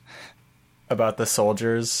joke about the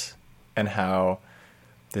soldiers and how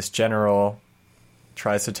this general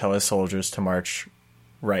tries to tell his soldiers to march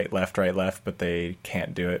right, left, but they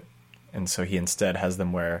can't do it. And so he instead has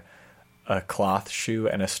them wear a cloth shoe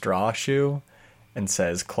and a straw shoe and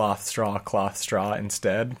says cloth, straw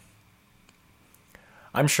instead.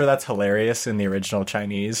 I'm sure that's hilarious in the original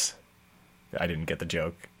Chinese. I didn't get the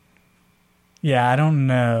joke. Yeah, I don't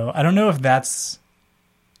know. I don't know if that's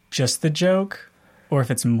just the joke or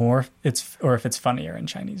if it's funnier in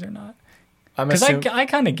Chinese or not. Because I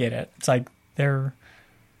kind of get it. It's like they're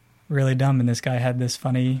really dumb and this guy had this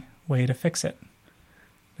funny way to fix it.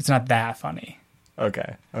 It's not that funny.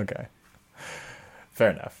 Okay. Fair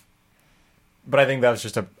enough. But I think that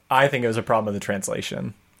was I think it was a problem of the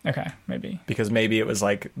translation. Okay, maybe. Because maybe it was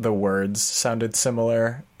like the words sounded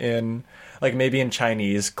similar like maybe in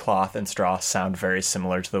Chinese, cloth and straw sound very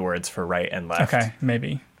similar to the words for right and left. Okay,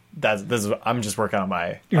 maybe. I'm just working on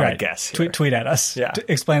my guess here. Tweet at us. Yeah.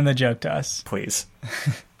 Explain the joke to us. Please.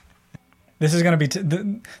 This is going to be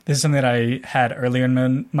this is something that I had earlier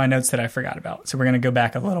in my notes that I forgot about. So we're going to go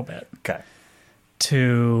back a little bit. Okay.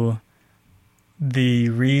 To the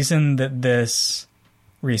reason that this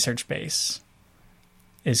research base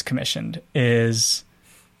is commissioned is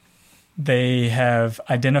they have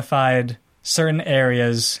identified certain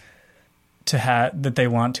areas that they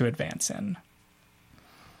want to advance in.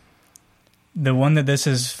 The one that this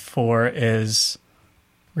is for is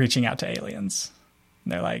reaching out to aliens.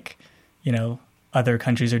 They're like, other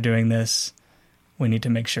countries are doing this. We need to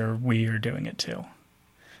make sure we are doing it too.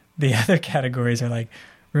 The other categories are like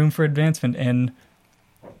room for advancement in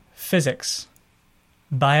physics,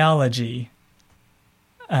 biology.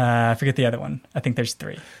 I forget the other one. I think there's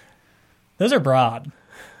 3. Those are broad.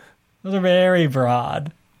 Those are very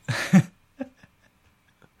broad.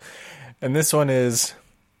 And this one is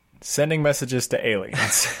sending messages to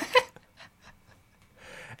aliens.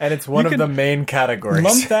 And it's one of the main categories.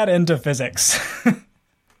 Lump that into physics.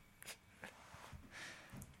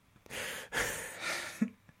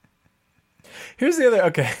 Here's the other...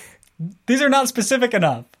 Okay. These are not specific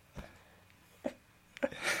enough.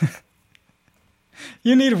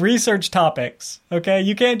 You need research topics, okay?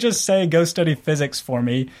 You can't just say, go study physics for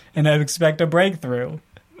me and expect a breakthrough.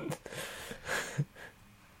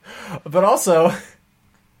 But also,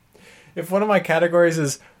 if one of my categories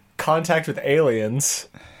is contact with aliens,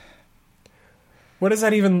 what does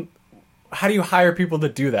that even... How do you hire people to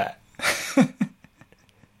do that?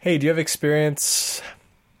 Hey, do you have experience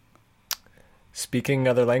speaking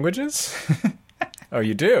other languages? Oh,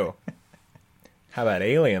 you do? How about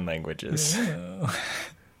alien languages?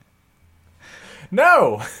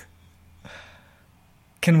 No!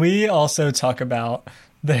 Can we also talk about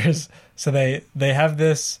they have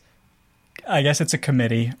this, I guess it's a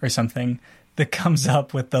committee or something that comes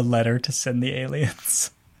up with the letter to send the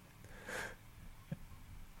aliens.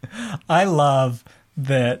 I love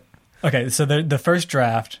that. Okay, so the first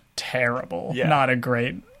draft, terrible. Yeah. Not a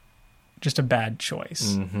great, just a bad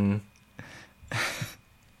choice. Mm-hmm.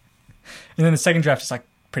 And then the second draft is like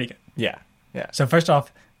pretty good. Yeah. Yeah. So first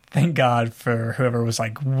off, thank God for whoever was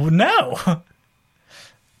like, no.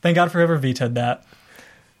 Thank God for whoever vetoed that.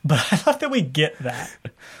 But I love that we get that.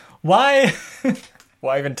 Why?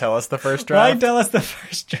 Why even tell us the first draft? Why tell us the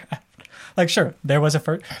first draft? Like, sure, there was a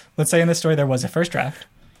first... Let's say in this story there was a first draft.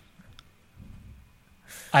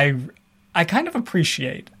 I kind of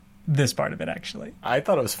appreciate this part of it, actually. I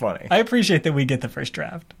thought it was funny. I appreciate that we get the first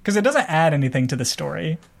draft. Because it doesn't add anything to the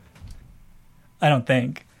story. I don't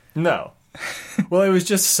think. No. Well, it was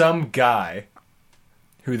just some guy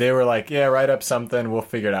who they were like, yeah, write up something, we'll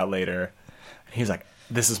figure it out later. And he's like,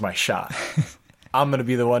 this is my shot. I'm going to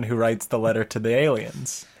be the one who writes the letter to the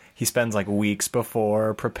aliens. He spends like weeks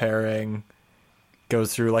before preparing,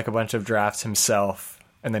 goes through like a bunch of drafts himself,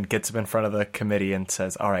 and then gets up in front of the committee and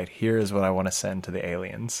says, all right, here is what I want to send to the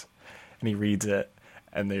aliens. And he reads it,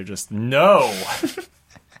 and they're just, no!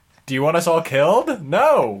 Do you want us all killed?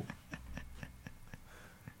 No!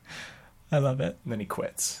 I love it. And then he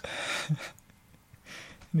quits.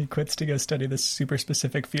 And he quits to go study this super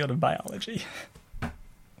specific field of biology.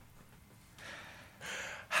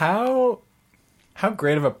 How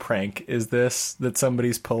great of a prank is this that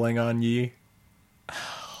somebody's pulling on Yi?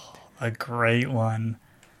 Oh, a great one.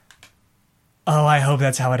 Oh, I hope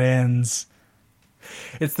that's how it ends.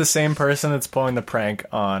 It's the same person that's pulling the prank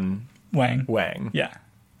on Wang. Yeah.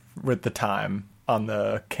 With the time on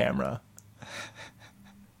the camera.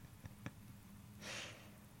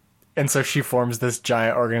 And so she forms this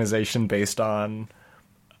giant organization based on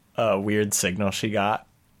a weird signal she got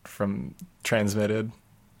from transmitted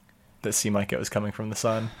that seemed like it was coming from the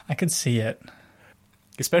sun. I could see it.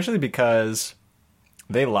 Especially because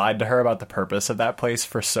they lied to her about the purpose of that place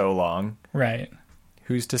for so long. Right.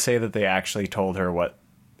 Who's to say that they actually told her what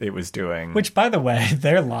it was doing? Which, by the way,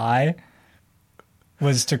 their lie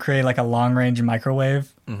was to create like a long-range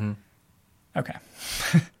microwave. Mm-hmm. Okay.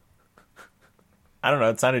 I don't know.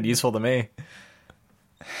 It sounded useful to me.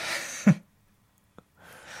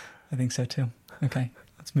 I think so, too. Okay.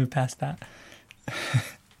 Let's move past that.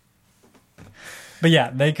 But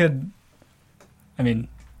yeah, they could... I mean,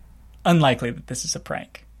 unlikely that this is a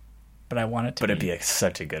prank. But I want it to be. But it'd be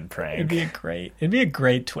such a good prank. It'd be a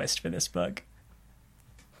great twist for this book.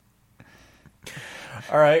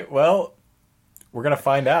 All right. Well, we're going to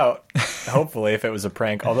find out. hopefully, if it was a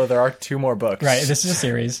prank. Although there are 2 more books. Right, this is a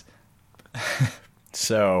series.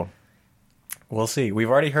 So, we'll see. We've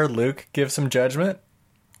already heard Luke give some judgment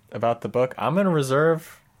about the book. I'm going to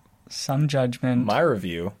reserve some judgment, my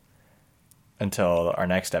review, until our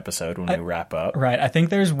next episode when we wrap up. Right. I think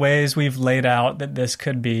there's ways we've laid out that this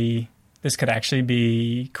could actually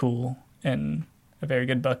be cool and a very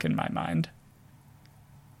good book in my mind.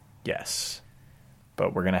 Yes.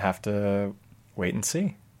 But we're going to have to wait and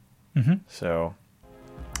see. Mm-hmm. So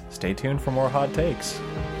stay tuned for more hot takes.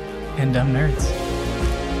 And dumb nerds.